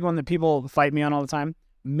another big one that people fight me on all the time: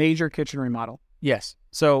 major kitchen remodel. Yes.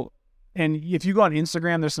 So, and if you go on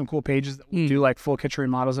Instagram, there's some cool pages that do like full kitchen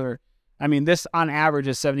remodels that are, I mean, this on average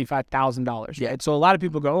is $75,000. Yeah. Right? So a lot of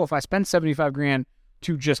people go, oh, if I spend $75,000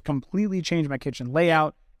 to just completely change my kitchen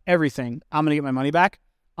layout, everything, I'm gonna get my money back.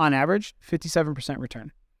 On average, 57%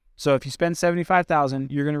 return. So if you spend $75,000,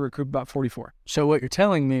 you're going to recoup about $44,000. So what you're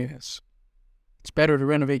telling me is, it's better to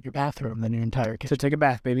renovate your bathroom than your entire kitchen. So take a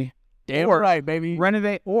bath, baby. Damn right, baby.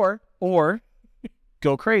 Renovate or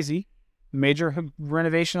go crazy. Major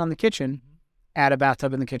renovation on the kitchen. Add a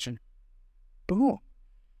bathtub in the kitchen. Boom.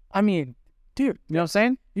 I mean, dude, you know what I'm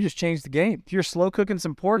saying? You just changed the game. If you're slow cooking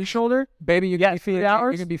some pork shoulder, baby, you got 3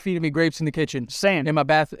 hours. You're gonna be feeding me grapes in the kitchen. Saying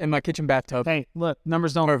in my kitchen bathtub. Hey, look,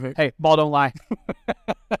 numbers don't. Perfect. Hey, ball don't lie.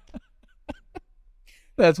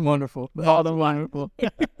 That's wonderful. Ball don't lie.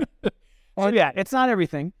 Well, yeah, it's not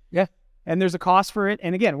everything. Yeah. And there's a cost for it.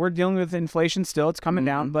 And again, we're dealing with inflation still. It's coming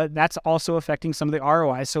down, but that's also affecting some of the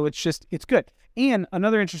ROI. So it's good. And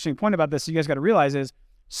another interesting point about this you guys got to realize is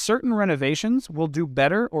certain renovations will do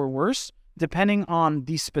better or worse depending on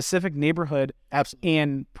the specific neighborhood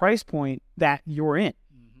and price point that you're in,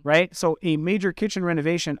 right? So a major kitchen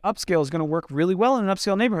renovation upscale is going to work really well in an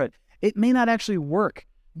upscale neighborhood. It may not actually work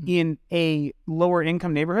in a lower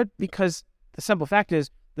income neighborhood because the simple fact is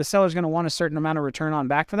the seller's going to want a certain amount of return on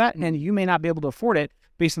back for that, and you may not be able to afford it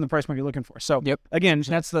based on the price point you're looking for. So again,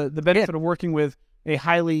 that's the benefit of working with a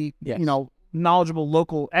highly knowledgeable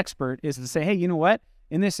local expert is to say, hey, you know what?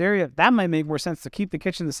 In this area, that might make more sense to keep the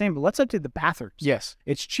kitchen the same, but let's update the bathrooms. Yes.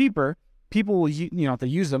 It's cheaper. People will, they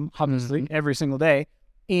use them, obviously, every single day,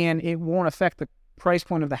 and it won't affect the price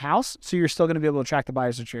point of the house, so you're still going to be able to attract the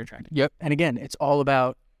buyers that you're attracting. Yep. And again, it's all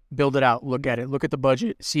about build it out, look at it, look at the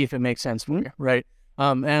budget, see if it makes sense for you, right?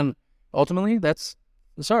 And ultimately,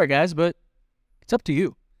 sorry, guys, but it's up to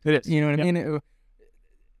you. It is. You know what I mean?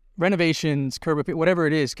 Renovations, curb appeal, whatever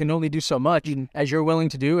it is, can only do so much as you're willing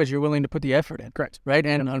to do, as you're willing to put the effort in. Correct. Right?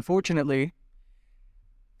 And unfortunately,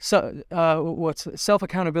 what's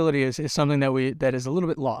self-accountability is something that is a little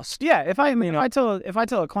bit lost. Yeah. If I tell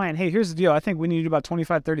a client, hey, here's the deal, I think we need to do about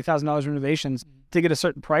 $25,000-$30,000 renovations to get a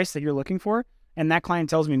certain price that you're looking for, and that client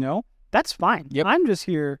tells me no, that's fine. Yep. I'm just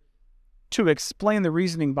here to explain the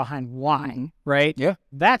reasoning behind why, right? Yeah.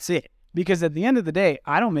 That's it. Because at the end of the day,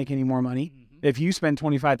 I don't make any more money if you spend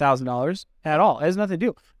 $25,000 at all. It has nothing to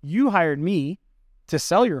do. You hired me to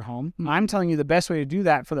sell your home. I'm telling you the best way to do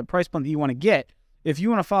that for the price point that you want to get. If you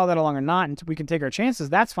want to follow that along or not, and we can take our chances,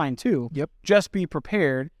 that's fine too. Yep. Just be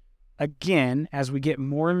prepared. Again, as we get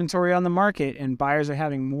more inventory on the market and buyers are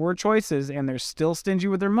having more choices and they're still stingy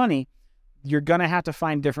with their money, you're going to have to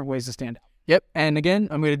find different ways to stand out. Yep. And again,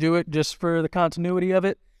 I'm going to do it just for the continuity of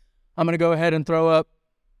it. I'm going to go ahead and throw up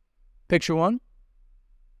picture 1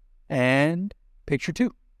 and picture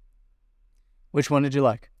 2. Which one did you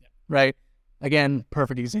like? Yeah. Right? Again,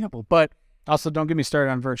 perfect example. But also, don't get me started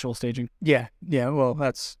on virtual staging. Yeah. Well,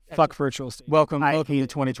 that's fuck virtual staging. Welcome to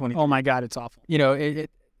 2020. Oh my God, it's awful. You know,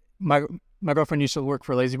 my girlfriend used to work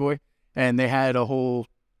for Lazy Boy, and they had a whole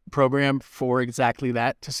program for exactly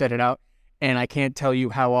that to set it out. And I can't tell you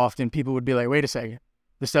how often people would be like, "Wait a second,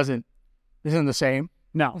 this isn't the same."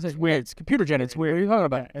 No, it's weird. It's computer generated. It's weird. What are you talking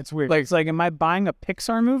about? It's weird. It's like, am I buying a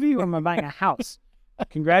Pixar movie or am I buying a house?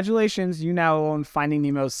 Congratulations, you now own Finding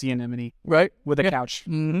Nemo's Sea Anemone, right? With a couch.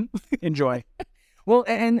 Enjoy. Well,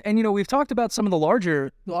 and we've talked about some of the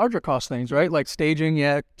larger cost things, right? Like staging,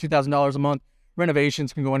 $2,000 a month.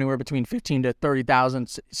 Renovations can go anywhere between $15,000 to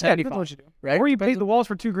 $30,000, $75,000, what you do, right? Or you paint the walls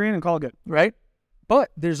for $2,000 and call it good, right? But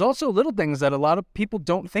there's also little things that a lot of people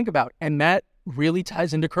don't think about, and that really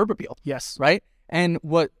ties into curb appeal. Yes. Right? And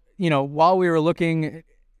while we were looking,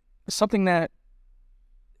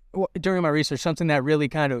 during my research, something that really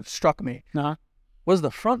kind of struck me was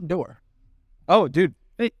the front door. Oh, dude.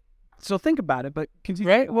 So think about it, but continue.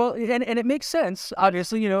 Right? Well, and it makes sense.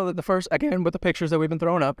 Obviously, the first, again, with the pictures that we've been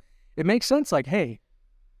throwing up, it makes sense. Like, hey,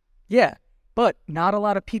 yeah, but not a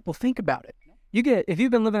lot of people think about it. If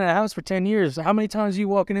you've been living in a house for 10 years, how many times are you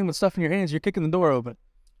walking in with stuff in your hands? You're kicking the door open,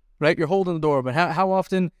 right? You're holding the door open. How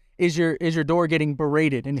often is your door getting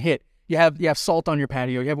berated and hit? You have salt on your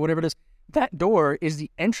patio. You have whatever it is. That door is the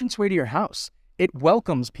entranceway to your house. It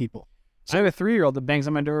welcomes people. So I have a 3-year-old that bangs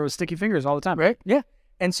on my door with sticky fingers all the time. Right? Yeah.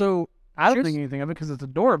 And so I don't think anything of it because it's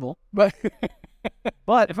adorable. But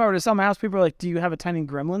if I were to sell my house, people are like, "Do you have a tiny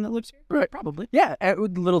gremlin that lives here?" Right. Probably. Yeah.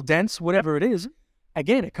 With little dents, whatever it is.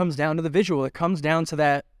 again, it comes down to the visual. It comes down to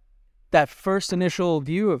that first initial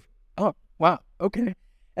view of, oh, wow, okay.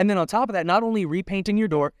 And then on top of that, not only repainting your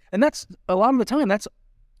door, and that's a lot of the time, that's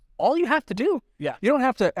all you have to do. Yeah. You don't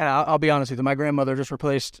have to, and I'll be honest with you, my grandmother just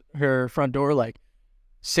replaced her front door like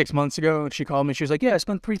 6 months ago, and she called me. She was like, yeah, I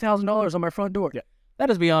spent $3,000 on my front door. Yeah. That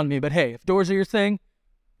is beyond me. But hey, if doors are your thing,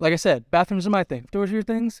 like I said, bathrooms are my thing. If doors are your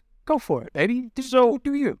things, go for it, baby.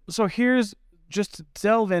 Do you. So here's, just to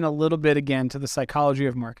delve in a little bit again to the psychology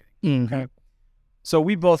of marketing. Okay. So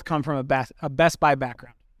we both come from a Best Buy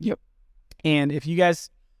background. Yep. And if you guys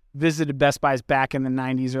visited Best Buys back in the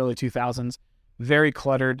 90s, early 2000s, very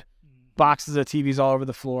cluttered, boxes of TVs all over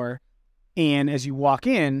the floor. And as you walk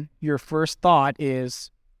in, your first thought is,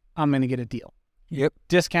 I'm going to get a deal. Yep.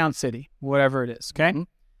 Discount City, whatever it is. Okay. Mm-hmm.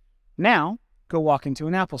 Now, go walk into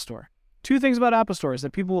an Apple store. Two things about Apple stores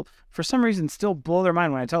that people, for some reason, still blow their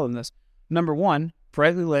mind when I tell them this. Number one,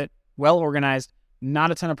 brightly lit, well organized,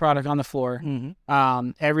 not a ton of product on the floor.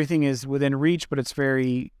 Mm-hmm. Everything is within reach, but it's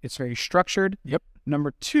very structured. Yep.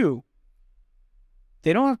 Number two,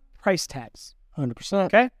 they don't have price tags. 100%.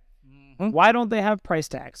 Okay. Mm-hmm. Why don't they have price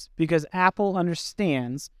tags? Because Apple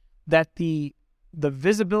understands that the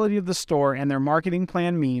visibility of the store and their marketing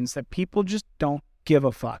plan means that people just don't give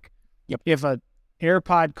a fuck. Yep. If a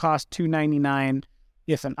AirPod costs $299,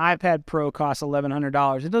 if an iPad Pro costs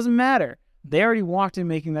 $1,100, it doesn't matter. They already walked in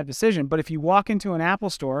making that decision. But if you walk into an Apple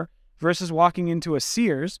store versus walking into a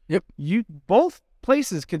Sears, yep, you both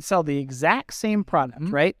places could sell the exact same product,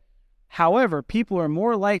 mm-hmm, right? However, people are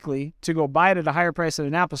more likely to go buy it at a higher price at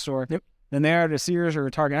an Apple store, yep, than they are at a Sears or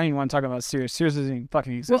a Target. I don't even want to talk about Sears. Sears doesn't even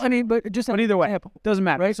fucking exist. Well, I mean, but either way, Apple, doesn't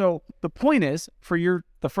matter. Right? So the point is, for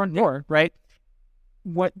the front door, right?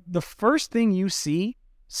 What the first thing you see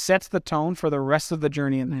sets the tone for the rest of the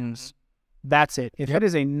journey in the house. That's it. If it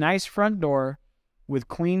is a nice front door with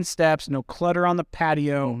clean steps, no clutter on the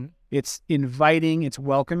patio, it's inviting, it's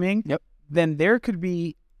welcoming, then there could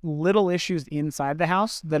be little issues inside the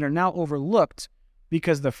house that are now overlooked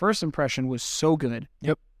because the first impression was so good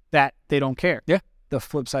that they don't care. Yeah. The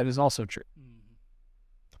flip side is also true.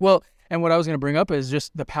 Well, and what I was going to bring up is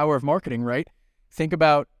just the power of marketing, right? Think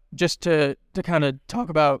about, just to kind of talk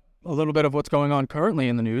about a little bit of what's going on currently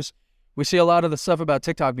in the news. We see a lot of the stuff about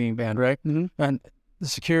TikTok being banned, right? Mm-hmm. And the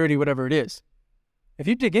security, whatever it is. If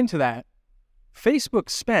you dig into that, Facebook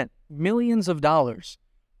spent millions of dollars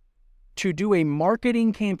to do a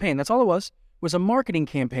marketing campaign. That's all it was a marketing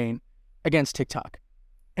campaign against TikTok.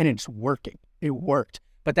 And it's working. It worked.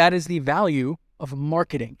 But that is the value of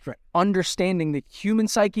marketing. Right. Understanding the human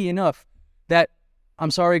psyche enough that,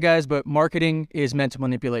 I'm sorry guys, but marketing is mental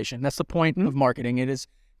manipulation. That's the point of marketing. It is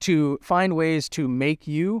to find ways to make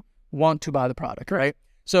you want to buy the product, right?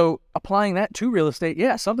 So applying that to real estate,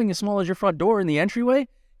 something as small as your front door in the entryway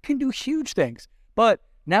can do huge things. But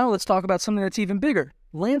now let's talk about something that's even bigger,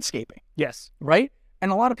 landscaping. Yes. Right?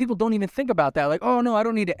 And a lot of people don't even think about that. Like, oh no, I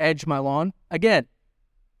don't need to edge my lawn. Again,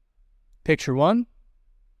 picture one,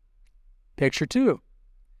 picture two.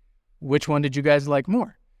 Which one did you guys like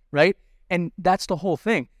more? Right? And that's the whole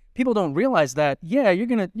thing. People don't realize that, you're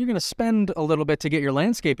gonna spend a little bit to get your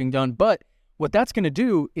landscaping done, but what that's gonna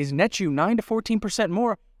do is net you 9 to 14%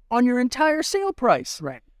 more on your entire sale price.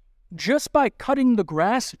 Right. Just by cutting the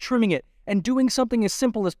grass, trimming it, and doing something as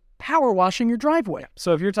simple as power washing your driveway.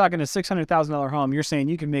 So if you're talking a $600,000 home, you're saying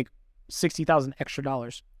you can make $60,000 extra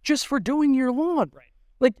dollars just for doing your lawn. Right.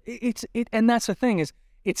 Like and that's the thing is,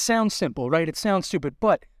 it sounds simple, right? It sounds stupid,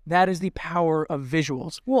 but that is the power of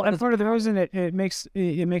visuals. Well, and part of the reason it makes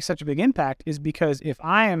such a big impact is because if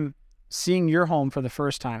I am seeing your home for the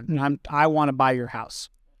first time and I want to buy your house,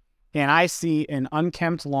 and I see an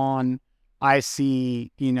unkempt lawn, I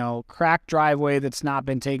see, cracked driveway that's not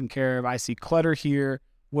been taken care of, I see clutter here,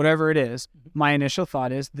 whatever it is, my initial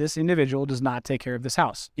thought is this individual does not take care of this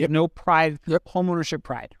house. You have no pride, homeownership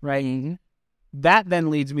pride, right? Mm-hmm. That then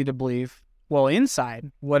leads me to believe, well,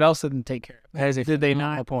 inside, what else did they take care of? Did they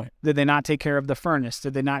not take care of the furnace?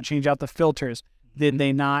 Did they not change out the filters? Did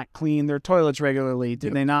they not clean their toilets regularly?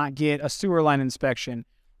 Did they not get a sewer line inspection?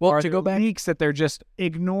 Well, to go back, leaks that they're just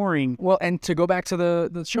ignoring. Well, and to go back to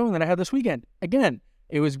the showing that I had this weekend, again,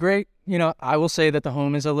 it was great. I will say that the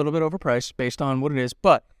home is a little bit overpriced based on what it is,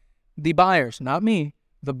 but the buyers, not me,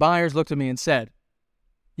 the buyers looked at me and said,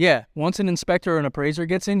 once an inspector or an appraiser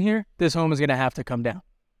gets in here, this home is going to have to come down,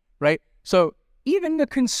 right? So even the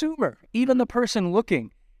consumer, even the person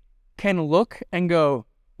looking, can look and go,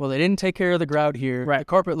 well, they didn't take care of the grout here. Right. The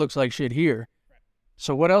carpet looks like shit here. Right.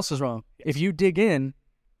 So what else is wrong? Yes. If you dig in,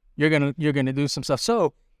 you're gonna do some stuff.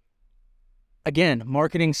 So again,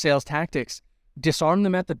 marketing, sales tactics, disarm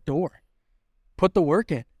them at the door. put the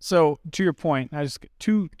work in. So to your point, I just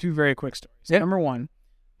two very quick stories. Yeah. Number one,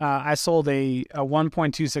 I sold a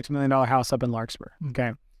 $1.26 million house up in Larkspur.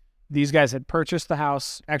 Okay. These guys had purchased the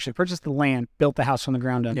house, actually purchased the land, built the house from the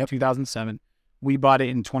ground up in 2007. We bought it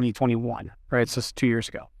in 2021, right? So it's 2 years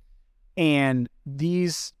ago. And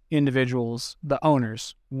these individuals, the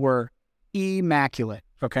owners, were immaculate.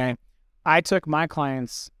 Okay. I took my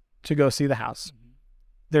clients to go see the house.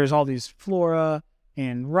 There's all these flora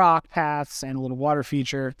and rock paths and a little water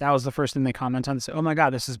feature. That was the first thing they comment on. They said, "Oh my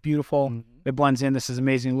God, this is beautiful. It blends in. This is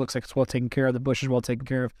amazing. It looks like it's well taken care of. The bush is well taken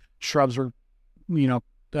care of. Shrubs were,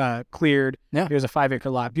 cleared. Yeah. Here's a 5-acre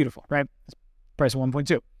lot. Beautiful, right? Price of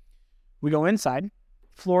 1.2. We go inside.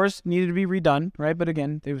 Floors needed to be redone, right? But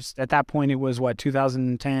again, it was at that point, it was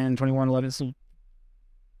 2010, 21, 11, so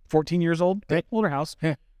 14 years old, right? Older house.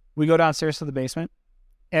 Yeah. We go downstairs to the basement.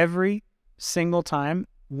 Every single time,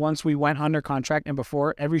 once we went under contract and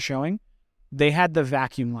before every showing, they had the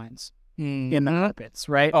vacuum lines in the carpets,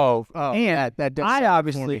 right? Oh, and that I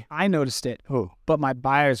obviously, I noticed it, but my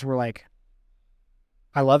buyers were like,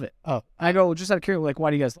 I love it. Oh, I go, just out of curiosity, like,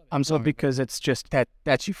 why do you guys love it? I'm sorry. Because it's just,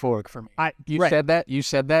 that's euphoric for me. You right. said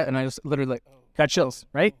that, and I just literally got chills,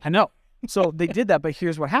 right? I know. So they did that, but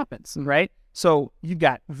here's what happens, right? So you've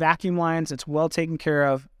got vacuum lines. It's well taken care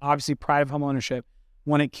of. Obviously, pride of home ownership.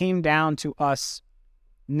 When it came down to us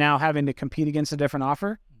now having to compete against a different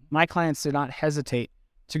offer, my clients did not hesitate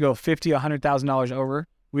to go $50,000, $100,000 over.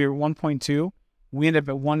 We were 1.2. We ended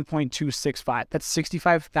up at 1.265. That's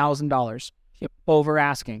 $65,000 over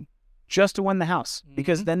asking just to win the house,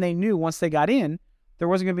 because then they knew once they got in, there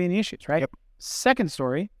wasn't going to be any issues, right? Yep. Second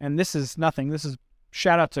story, and this is nothing. This is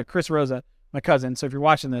shout out to Chris Rosa, my cousin. So if you're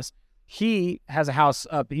watching this, he has a house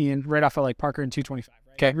up in right off of like Parker and 225.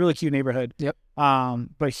 Right? Okay. Really cute neighborhood. Yep.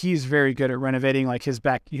 But he's very good at renovating. Like his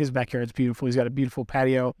backyard's beautiful. He's got a beautiful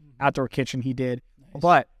patio, outdoor kitchen. He did. Nice.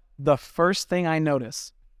 But the first thing I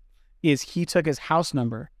notice is he took his house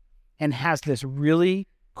number and has this really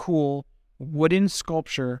cool wooden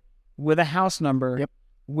sculpture with a house number,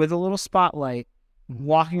 with a little spotlight,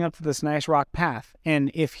 walking up to this nice rock path. And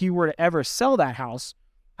if he were to ever sell that house,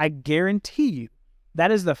 I guarantee you that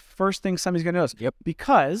is the first thing somebody's going to notice.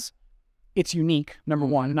 Because it's unique, number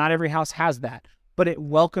one. Not every house has that, but it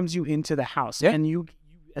welcomes you into the house. And you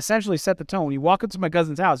essentially set the tone. When you walk into my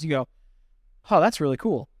cousin's house, you go, oh, that's really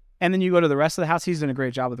cool. And then you go to the rest of the house. He's done a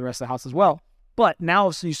great job with the rest of the house as well. But now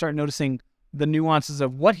so you start noticing the nuances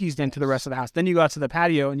of what he's done to the rest of the house. Then you go out to the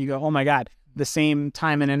patio and you go, oh my God, the same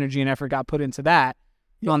time and energy and effort got put into that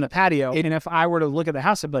on the patio. And if I were to look at the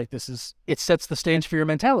house, I'd be like, it sets the stage for your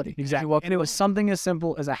mentality. Exactly. And it was something as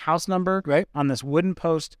simple as a house number on this wooden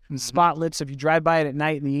post, spotlit. So if you drive by it at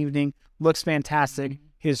night in the evening, looks fantastic.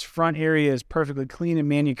 His front area is perfectly clean and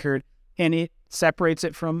manicured, and it separates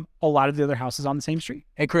it from a lot of the other houses on the same street.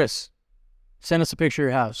 Hey, Chris, send us a picture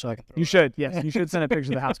of your house so I can throw You should, yes. You should send a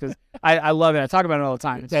picture of the house because I love it. I talk about it all the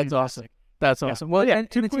time. That's awesome. That's awesome. Yeah. Well, yeah,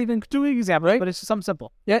 two examples, right? But it's something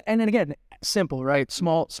simple. Yeah, and then again, simple, right?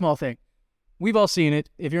 Small thing. We've all seen it.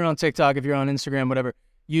 If you're on TikTok, if you're on Instagram, whatever,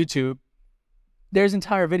 YouTube, there's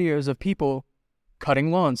entire videos of people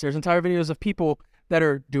cutting lawns. There's entire videos of people that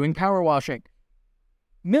are doing power washing.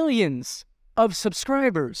 Millions of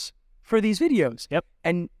subscribers for these videos. Yep.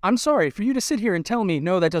 And I'm sorry for you to sit here and tell me,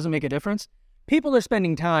 no, that doesn't make a difference. People are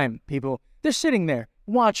spending time, they're sitting there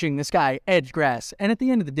watching this guy edge grass. And at the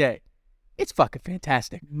end of the day, it's fucking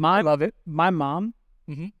fantastic. I love it. My mom,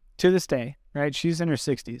 to this day, right? She's in her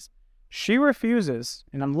 60s. She refuses,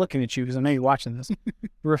 and I'm looking at you because I know you're watching this,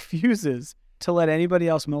 refuses to let anybody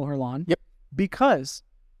else mow her lawn. Yep. Because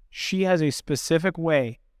she has a specific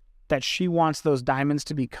way that she wants those diamonds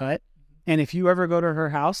to be cut. And if you ever go to her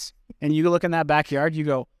house and you look in that backyard, you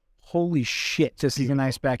go, holy shit, this is a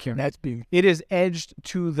nice backyard. That's beautiful. It is edged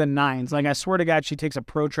to the nines. Like, I swear to God, she takes a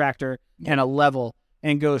protractor and a level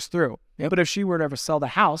and goes through. Yep. But if she were to ever sell the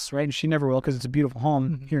house, right, and she never will because it's a beautiful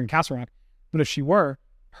home here in Castle Rock, but if she were,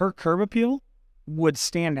 her curb appeal would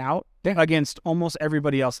stand out against almost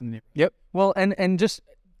everybody else in the neighborhood. Yep. Well, and just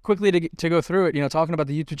quickly to go through it, talking about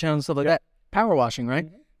the YouTube channel and stuff like that, power washing, right?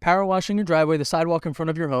 Power washing your driveway, the sidewalk in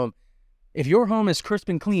front of your home. If your home is crisp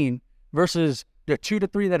and clean versus the 2 to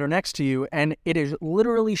 3 that are next to you, and it is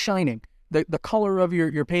literally shining, the color of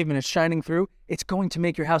your pavement is shining through, it's going to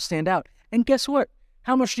make your house stand out. And guess what?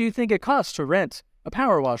 How much do you think it costs to rent a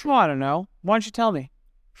power washer? Well, I don't know. Why don't you tell me?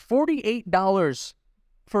 $48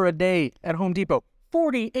 for a day at Home Depot.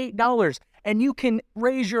 $48. And you can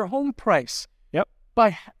raise your home price. Yep.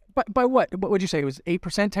 By what? What would you say? It was 8%,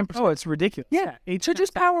 10%? Oh, it's ridiculous. Yeah. So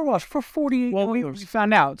just power wash for $48. Well, we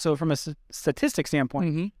found out. So from a statistic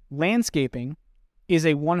standpoint, landscaping is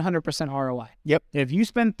a 100% ROI. Yep. If you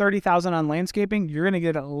spend $30,000 on landscaping, you're going to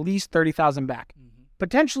get at least $30,000 back,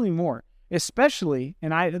 potentially more. Especially,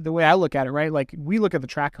 and the way I look at it, right? Like we look at the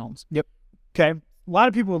tract homes. Yep. Okay. A lot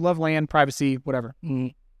of people would love land, privacy, whatever.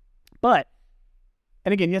 But,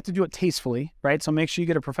 and again, you have to do it tastefully, right? So make sure you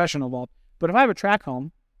get a professional involved. But if I have a tract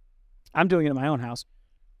home, I'm doing it in my own house,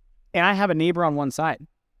 and I have a neighbor on one side,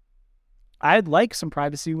 I'd like some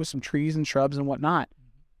privacy with some trees and shrubs and whatnot.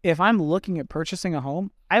 If I'm looking at purchasing a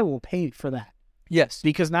home, I will pay for that. Yes.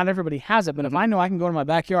 Because not everybody has it. But if I know I can go to my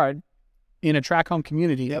backyard in a tract home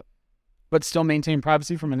community, but still maintain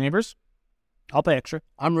privacy from my neighbors, I'll pay extra.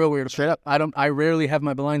 I'm real weird. Straight up. I rarely have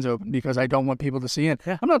my blinds open because I don't want people to see it.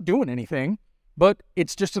 Yeah. I'm not doing anything, but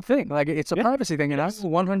it's just a thing. Like it's a privacy thing. And I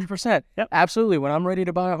 100%. Yep. Absolutely. When I'm ready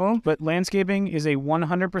to buy a home. But landscaping is a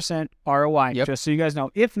 100% ROI, just so you guys know,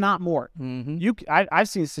 if not more. I've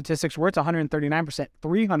seen statistics where it's 139%,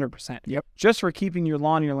 300%. Yep. Just for keeping your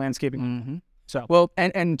lawn and your landscaping. So well,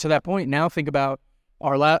 and to that point, now think about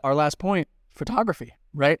our last point, photography,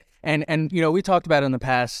 right? And you know, we talked about it in the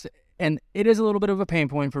past, and it is a little bit of a pain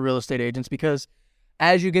point for real estate agents because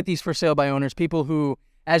as you get these for sale by owners, people who,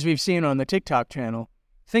 as we've seen on the TikTok channel,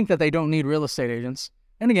 think that they don't need real estate agents.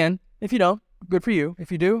 And again, if you don't, good for you.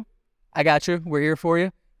 If you do, I got you. We're here for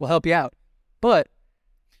you. We'll help you out. But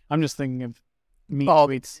I'm just thinking of meme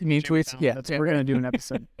tweets. Meme tweets? Yeah. We're going to do an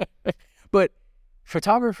episode. But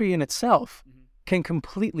photography in itself can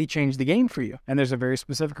completely change the game for you. And there's a very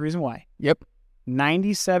specific reason why. Yep.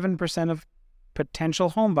 97% of potential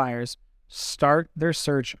home buyers start their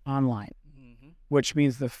search online, which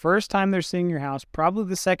means the first time they're seeing your house, probably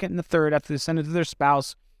the second and the third after they send it to their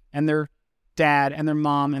spouse and their dad and their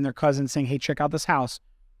mom and their cousin saying, hey, check out this house,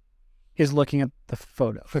 is looking at the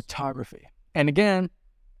photo. Photography. And again,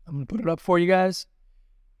 I'm going to put it up for you guys.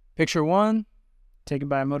 Picture 1, taken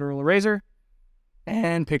by a Motorola Razr,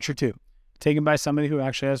 and picture 2, taken by somebody who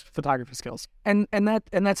actually has photography skills. And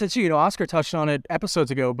that's it too. You know, Oscar touched on it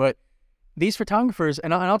episodes ago, but these photographers,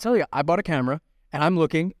 and I'll tell you, I bought a camera and I'm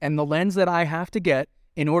looking, and the lens that I have to get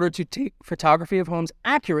in order to take photography of homes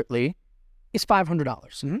accurately is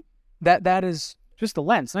 $500. That is just the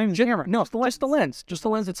lens, not even the camera. No, just the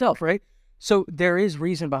lens itself, right? So there is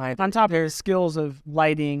reason behind it. On top of there's skills of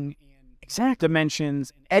lighting and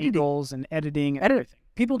dimensions and angles and editing and everything.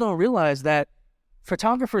 People don't realize that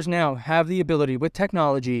photographers now have the ability with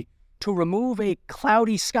technology to remove a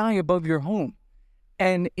cloudy sky above your home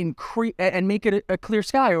and make it a clear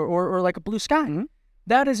sky or like a blue sky.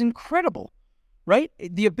 That is incredible, right?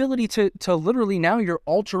 The ability to literally now you're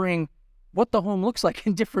altering what the home looks like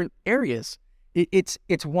in different areas.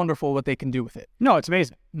 It's wonderful what they can do with it. No, it's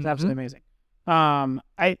amazing. It's absolutely amazing.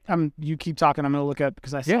 You keep talking. I'm going to look up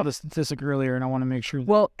because I saw the statistic earlier and I want to make sure.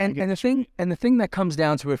 Well, and the thing that comes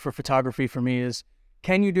down to it for photography for me is,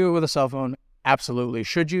 can you do it with a cell phone? Absolutely.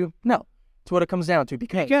 Should you? No. It's what it comes down to.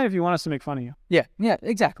 Because you can if you want us to make fun of you. Yeah,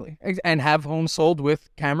 exactly. And have homes sold with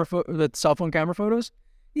cell phone camera photos?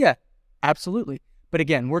 Yeah, absolutely. But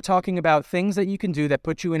again, we're talking about things that you can do that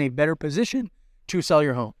put you in a better position to sell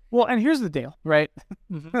your home. Well, and here's the deal, right?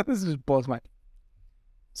 This just blows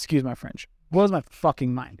excuse my French, blows my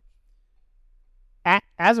fucking mind.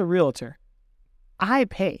 As a realtor, I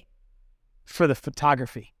pay for the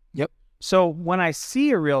photography. Yep. So when I see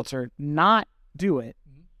a realtor not do it,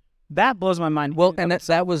 that blows my mind. Well, and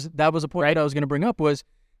that was a point that I was going to bring up, was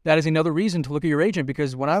that is another reason to look at your agent,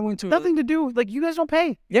 because when I went to... Nothing to do, like, you guys don't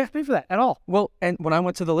pay. Yeah. Pay for that at all. Well, and when I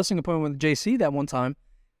went to the listing appointment with JC that one time,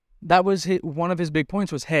 that was one of his big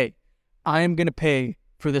points was, hey, I am going to pay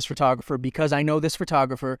for this photographer because I know this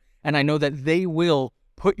photographer and I know that they will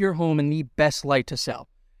put your home in the best light to sell.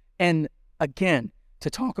 And again, to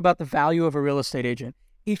talk about the value of a real estate agent,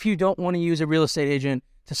 if you don't want to use a real estate agent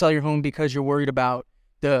to sell your home because you're worried about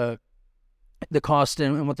the cost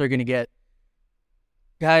and what they're going to get,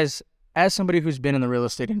 guys, as somebody who's been in the real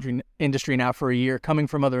estate industry now for a year, coming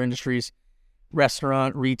from other industries,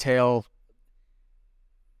 restaurant, retail,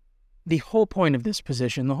 the whole point of this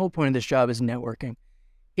position, the whole point of this job is networking.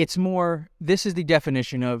 It's more, this is the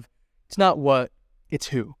definition of, it's not what, it's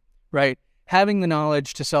who, right? Having the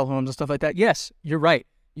knowledge to sell homes and stuff like that, yes, you're right.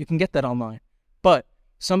 You can get that online. But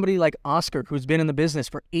somebody like Oscar, who's been in the business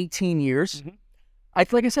for 18 years,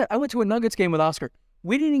 like I said, I went to a Nuggets game with Oscar.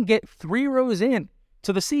 We didn't get 3 rows in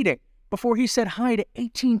to the seating before he said hi to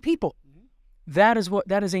 18 people. That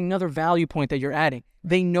is another value point that you're adding.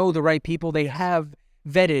 They know the right people. They have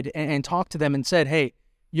vetted and talked to them and said, hey,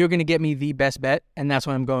 you're going to get me the best bet, and that's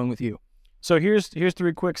why I'm going with you. So here's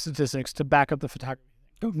 3 quick statistics to back up the photography.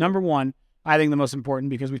 Number 1, I think the most important,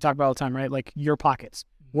 because we talk about all the time, right? Like your pockets.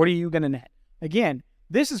 What are you going to net? Again,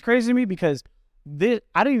 this is crazy to me because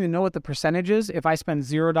I don't even know what the percentage is. If I spend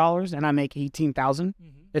 $0 and I make 18,000,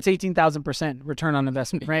 it's 18,000% return on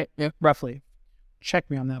investment, right? Yeah. Roughly. Check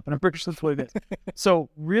me on that, but I'm pretty sure that's what it is. So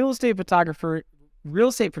real estate photography,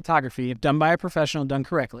 if done by a professional, done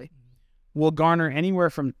correctly, will garner anywhere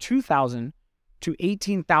from $2,000 to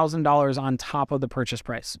 $18,000 on top of the purchase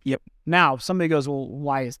price. Yep. Now, somebody goes, well,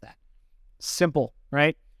 why is that? Simple,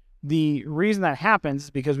 right? The reason that happens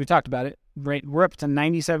is because we talked about it, right? We're up to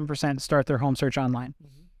 97% start their home search online.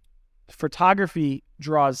 Photography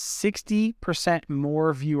draws 60%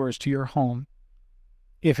 more viewers to your home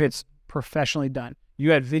if it's professionally done.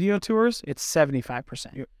 You had video tours, it's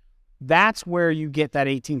 75%. Yep. That's where you get that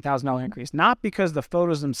 $18,000 increase. Not because the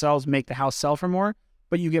photos themselves make the house sell for more,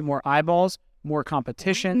 but you get more eyeballs, more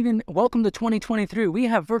competition. Even welcome to 2023. We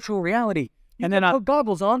have virtual reality. And then put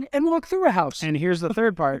goggles on and walk through a house. And here's the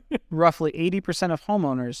third part. Roughly 80% of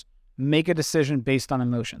homeowners make a decision based on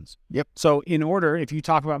emotions. Yep. So in order, if you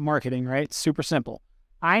talk about marketing, right, it's super simple.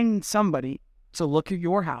 I need somebody to look at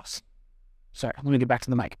your house. Sorry, let me get back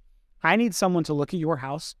to the mic. I need someone to look at your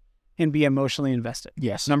house and be emotionally invested.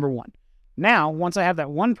 Yes. Number one. Now, once I have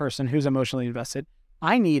that one person who's emotionally invested,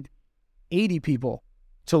 I need 80 people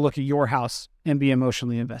to look at your house and be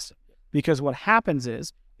emotionally invested. Because what happens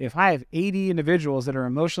is, if I have 80 individuals that are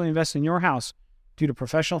emotionally invested in your house due to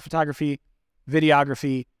professional photography,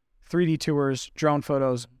 videography, 3D tours, drone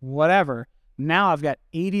photos, whatever, now I've got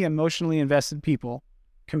 80 emotionally invested people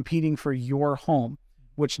competing for your home,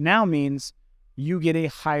 which now means you get a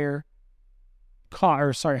higher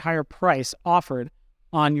price offered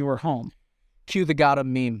on your home. Cue the Gotta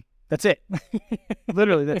meme. That's it.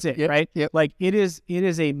 Literally, that's it, Yep, right? yep. Like it is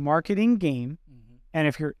a marketing game. And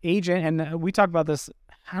if your agent, and we talk about this,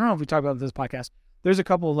 I don't know if we talk about this podcast, there's a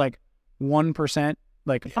couple of like 1%,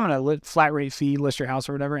 like I'm going to flat rate fee, list your house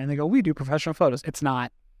or whatever. And they go, we do professional photos. It's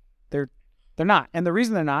not. They're not. And the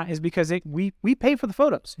reason they're not is because we pay for the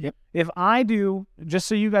photos. Yep. If I do, just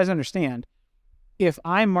so you guys understand, if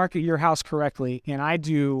I market your house correctly and I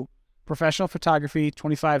do professional photography,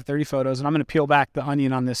 25, 30 photos, and I'm going to peel back the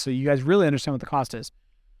onion on this so you guys really understand what the cost is.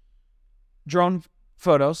 Drone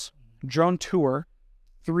photos, drone tour,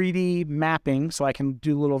 3D mapping, so I can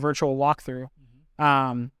do a little virtual walkthrough,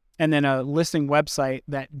 and then a listing website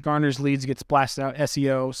that garners leads, gets blasted out,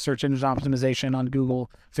 SEO, search engine optimization on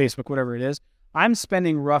Google, Facebook, whatever it is. I'm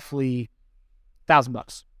spending roughly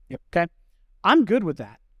 $1,000. Yep. Okay. I'm good with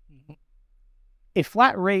that. A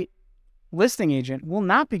flat rate listing agent will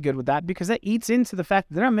not be good with that because that eats into the fact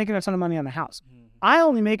that they're not making a ton of money on the house. I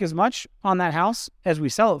only make as much on that house as we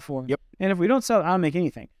sell it for. Yep. And if we don't sell it, I don't make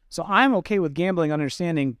anything. So I'm okay with gambling,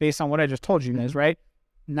 understanding based on what I just told you guys, right?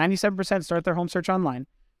 97% start their home search online.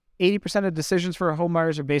 80% of decisions for home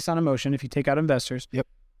buyers are based on emotion if you take out investors. Yep.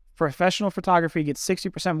 Professional photography gets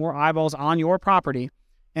 60% more eyeballs on your property.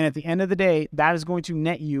 And at the end of the day, that is going to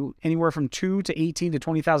net you anywhere from $2,000 to $18,000 to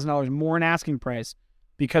 $20,000 more in asking price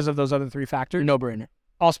because of those other three factors. No brainer.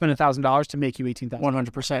 I'll spend $1,000 to make you $18,000.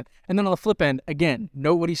 100%. And then on the flip end, again,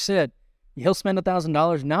 note what he said. He'll spend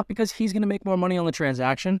 $1,000 not because he's going to make more money on the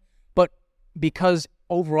transaction, but because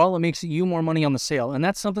overall it makes you more money on the sale. And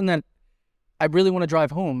that's something that I really want to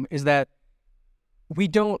drive home is that we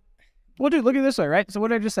don't. Well, dude, look at this way, right? So what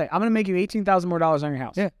did I just say? I'm going to make you $18,000 more on your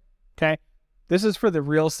house. Yeah. Okay. This is for the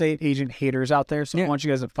real estate agent haters out there. So I want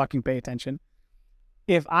you guys to fucking pay attention.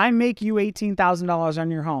 If I make you $18,000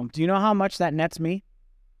 on your home, do you know how much that nets me?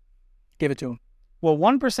 Give it to him. Well,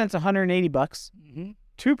 1%'s $180.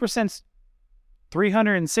 2%'s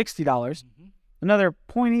 $360. Another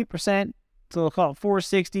 0.8%, so we'll call it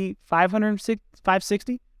 $460, $560,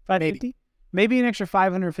 $550, maybe an extra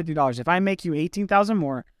 $550. If I make you $18,000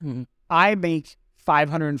 more, I make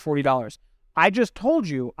 $540. I just told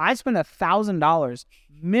you I spend $1,000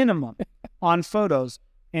 minimum on photos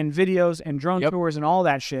and videos and drone tours and all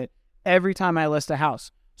that shit every time I list a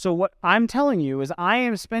house. So what I'm telling you is I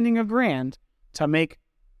am spending $1,000 to make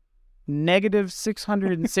negative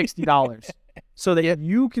 $660 so that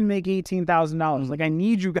you can make $18,000. Like, I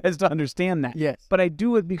need you guys to understand that. Yes. But I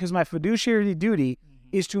do it because my fiduciary duty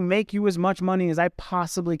is to make you as much money as I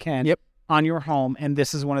possibly can on your home, and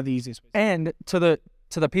this is one of the easiest ways. And to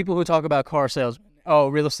the people who talk about car sales,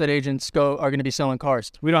 real estate agents are going to be selling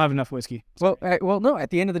cars. We don't have enough whiskey. Well, no. At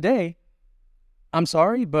the end of the day, I'm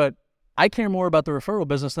sorry, but I care more about the referral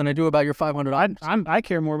business than I do about your 500 items. I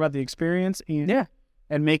care more about the experience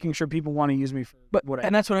and making sure people want to use me for whatever.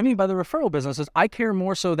 And that's what I mean by the referral business is I care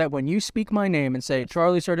more so that when you speak my name and say,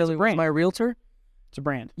 Charlie Sardelli is my realtor, it's a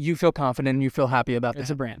brand. You feel confident and you feel happy about that. It's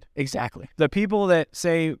a brand. Exactly. The people that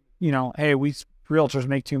say, hey, we realtors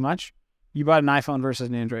make too much, you bought an iPhone versus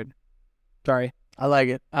an Android. Sorry. I like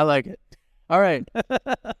it. All right.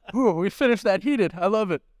 Ooh, we finished that heated. I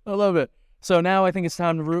love it. So now I think it's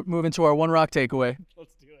time to move into our one rock takeaway.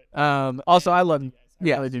 Let's do it. Also, I love you guys.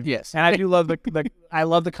 I really do. Yes. And I do love I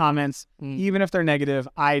love the comments, even if they're negative.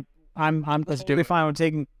 I'm totally fine with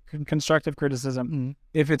taking constructive criticism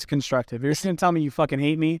if it's constructive. If you're just gonna tell me you fucking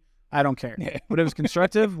hate me, I don't care. Yeah. But if it's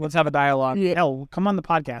constructive, let's have a dialogue. Yeah. Hell, come on the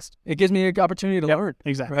podcast. It gives me an opportunity to learn.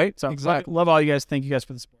 Exactly. Right? So Exactly. love all you guys. Thank you guys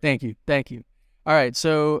for the support. Thank you. All right.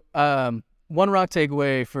 So one rock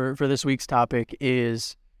takeaway for this week's topic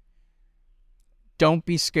is don't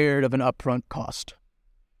be scared of an upfront cost.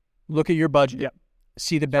 Look at your budget. Yep.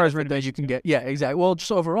 See the benefit that you can get. Yeah, exactly. Well,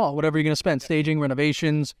 just overall, whatever you're going to spend, staging,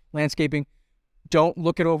 renovations, landscaping, don't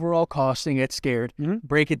look at overall cost and get scared.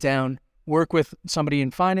 Break it down. Work with somebody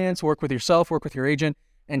in finance, work with yourself, work with your agent,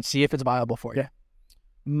 and see if it's viable for you. Yeah.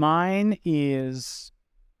 Mine is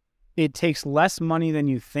it takes less money than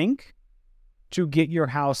you think to get your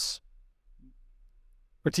house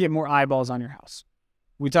or to get more eyeballs on your house.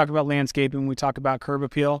 We talk about landscaping. We talk about curb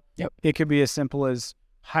appeal. Yep. It could be as simple as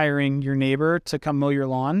hiring your neighbor to come mow your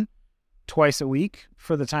lawn twice a week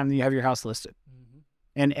for the time that you have your house listed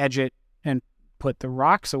and edge it and put the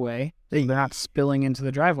rocks away so they're not spilling into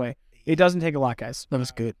the driveway. It doesn't take a lot, guys. That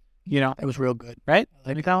was good. It was real good. Right?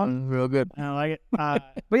 I Like that one? Real good. I like it.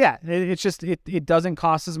 But yeah, it's just, it doesn't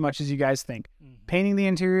cost as much as you guys think. Painting the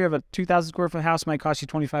interior of a 2,000 square foot house might cost you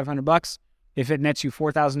 $2,500. If it nets you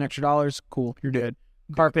 $4,000 extra, cool, you're good.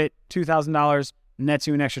 Carpet, $2,000, nets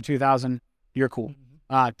you an extra $2,000, you're cool.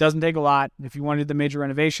 It doesn't take a lot. If you want to do the major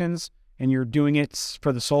renovations and you're doing it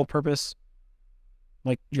for the sole purpose,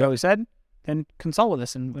 like Joey said, then consult with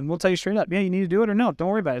us and we'll tell you straight up, yeah, you need to do it or no. Don't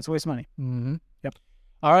worry about it. It's a waste of money. Yep.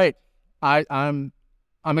 All right. I'm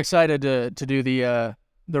excited to do the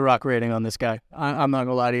rock rating on this guy. I'm not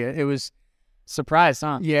gonna lie to you. It was surprised,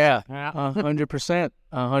 huh? Yeah. 100%.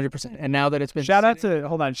 100%. And now that it's been shout out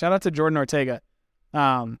to Jordan Ortega.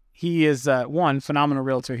 He is one phenomenal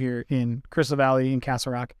realtor here in Crystal Valley, in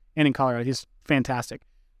Castle Rock, and in Colorado. He's fantastic.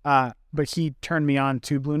 But he turned me on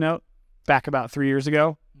to Blue Note back about 3 years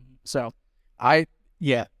ago. So I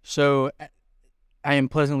am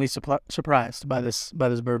pleasantly surprised by this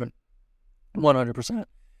bourbon. 100%.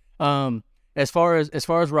 As far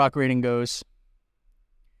as rock rating goes,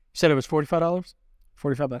 you said it was $45?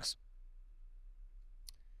 $45.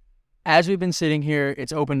 As we've been sitting here,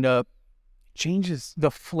 it's opened up. Changes.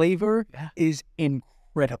 The flavor is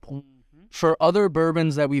incredible. For other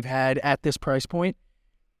bourbons that we've had at this price point,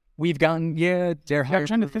 we've gotten they're higher. I'm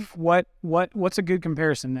trying to think what's a good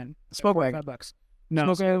comparison then. Smoke Wagon. $5. No,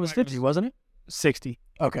 Smoke Wagon was 50, wasn't it? 60.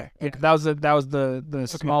 Okay. Yeah, that was the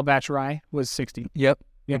small batch rye was 60. Yep.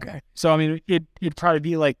 Yeah. Okay. So I mean, it'd probably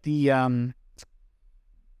be like the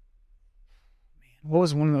what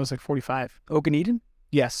was one of those, like 45? Oak and Eden?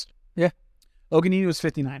 Yes. Yeah. Oak and Eden was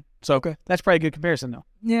 59. So okay, that's probably a good comparison though.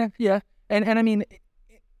 Yeah. And I mean,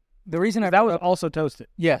 the reason that was also toasted.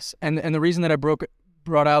 Yes, and the reason that I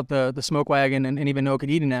brought out the Smoke Wagon and even Oak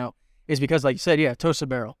and Eden now is because, like you said, toasted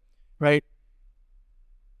barrel, right?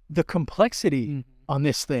 The complexity on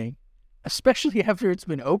this thing, especially after it's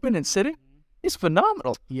been open and sitting, is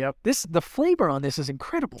phenomenal. Yep. The flavor on this is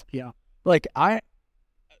incredible. Yeah. Like I'm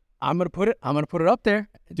gonna put it up there.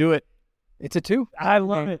 Do it. It's a 2. I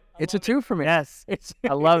love it. It's a 2 for me. Yes.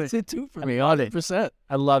 I love it. It's a 2 for me. 100%.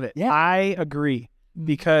 I love it. Yeah. I agree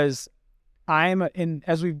because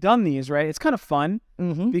as we've done these, right, it's kind of fun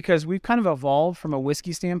because we've kind of evolved from a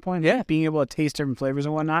whiskey standpoint, being able to taste different flavors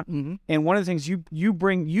and whatnot. And one of the things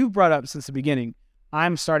you've brought up since the beginning,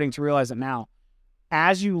 I'm starting to realize it now.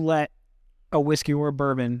 As you let a whiskey or a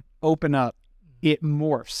bourbon open up, it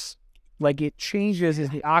morphs. Like it changes as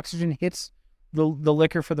the oxygen hits the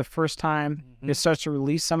liquor for the first time. It starts to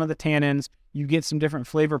release some of the tannins. You get some different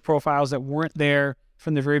flavor profiles that weren't there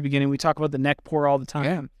from the very beginning. We talk about the neck pour all the time.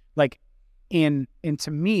 Yeah. Like, and to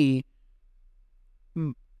me,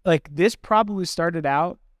 like this probably started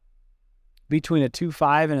out between a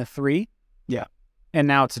 2.5 and a 3. Yeah. And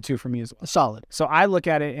now it's a 2 for me as well. Solid. So I look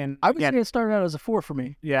at it and I would say it started out as a 4 for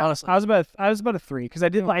me. Yeah. Honestly. I was about a 3 because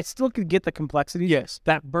I still could get the complexity. Yes.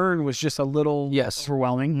 That burn was just a little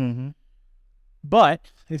overwhelming.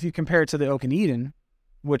 But if you compare it to the Oak and Eden,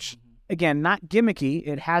 which again, not gimmicky,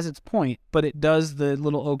 it has its point, but it does the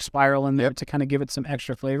little oak spiral in there to kind of give it some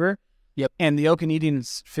extra flavor. Yep. And the Oak and Eden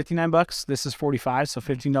is $59. This is $45, so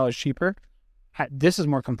 $15 cheaper. This is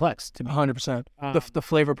more complex to me. 100%. The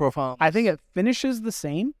flavor profile. I think it finishes the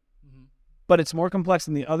same, but it's more complex.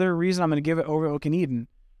 And the other reason I'm going to give it over Oak and Eden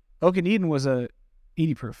was a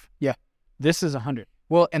 80 proof. Yeah. This is 100.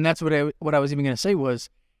 Well, and that's what I was even going to say was,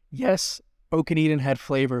 yes, Oak and Eden had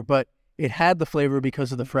flavor, but it had the flavor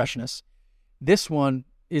because of the freshness. This one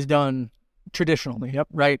is done traditionally. Yep.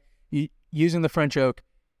 Right? Using the French oak,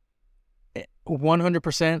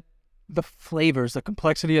 100%. The flavors, the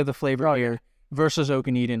complexity of the flavor here versus Oak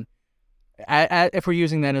and Eden. If we're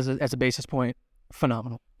using that as a basis point,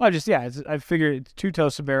 phenomenal. Well, I figured it's 2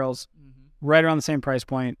 toasted barrels, right around the same price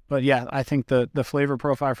point. But yeah, I think the flavor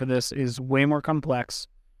profile for this is way more complex.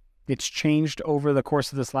 It's changed over the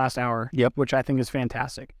course of this last hour, which I think is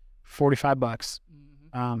fantastic. $45.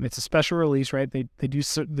 It's a special release, right? They do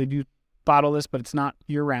bottle this, but it's not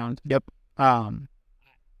year round. Yep.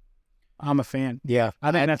 I'm a fan. Yeah,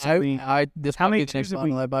 I think that's this how many twos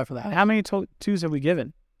I buy for that? How many twos have we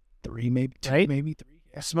given? 3, maybe 2, right? maybe 3.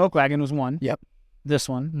 Yeah. Smoke Wagon was 1. Yep. This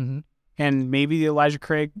one, and maybe the Elijah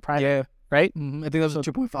Craig. Right. I think that was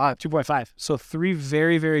 2.5. 2.5. So 3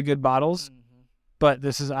 very, very good bottles. But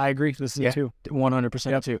I agree. This is a 2.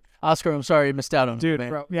 100% a 2. Oscar, I'm sorry you missed out on it. Dude, man.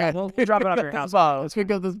 bro. Yeah, we'll drop it off your house. Let's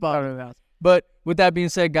pick up this bottle. But with that being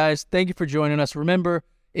said, guys, thank you for joining us. Remember,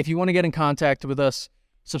 if you want to get in contact with us,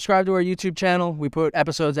 subscribe to our YouTube channel. We put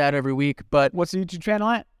episodes out every week. But what's the YouTube channel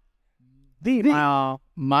at? The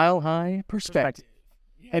Mile High Perspective.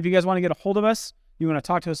 If you guys want to get a hold of us, you want to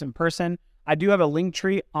talk to us in person, I do have a link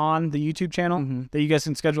tree on the YouTube channel that you guys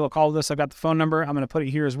can schedule a call with us. I've got the phone number. I'm going to put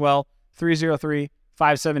it here as well.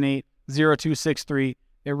 303-578-0263.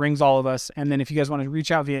 It rings all of us. And then if you guys want to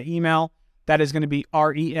reach out via email, that is going to be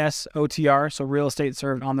RESOTR, so Real Estate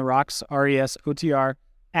Served on the Rocks, RESOTR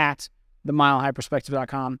at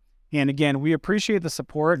themilehighperspective.com. And again, we appreciate the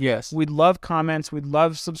support. Yes. We'd love comments. We'd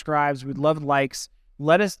love subscribes. We'd love likes.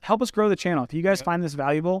 Help us grow the channel. If you guys find this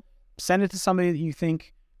valuable, send it to somebody that you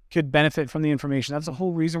think could benefit from the information. That's the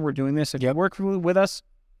whole reason we're doing this. If you work with us,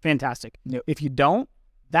 fantastic. If you don't,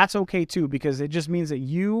 that's okay too, because it just means that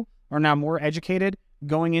you are now more educated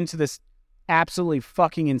going into this absolutely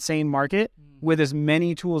fucking insane market with as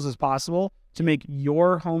many tools as possible to make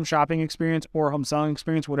your home shopping experience or home selling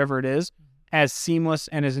experience, whatever it is, as seamless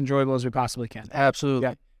and as enjoyable as we possibly can. Absolutely.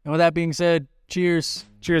 Yeah. And with that being said, cheers.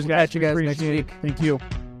 Cheers, guys. Catch you guys next week. Thank you.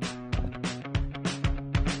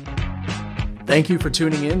 Thank you for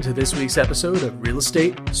tuning in to this week's episode of Real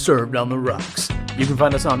Estate Served on the Rocks. You can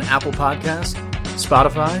find us on Apple Podcasts,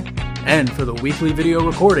 Spotify, and for the weekly video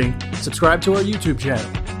recording, subscribe to our YouTube channel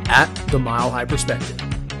at The Mile High Perspective.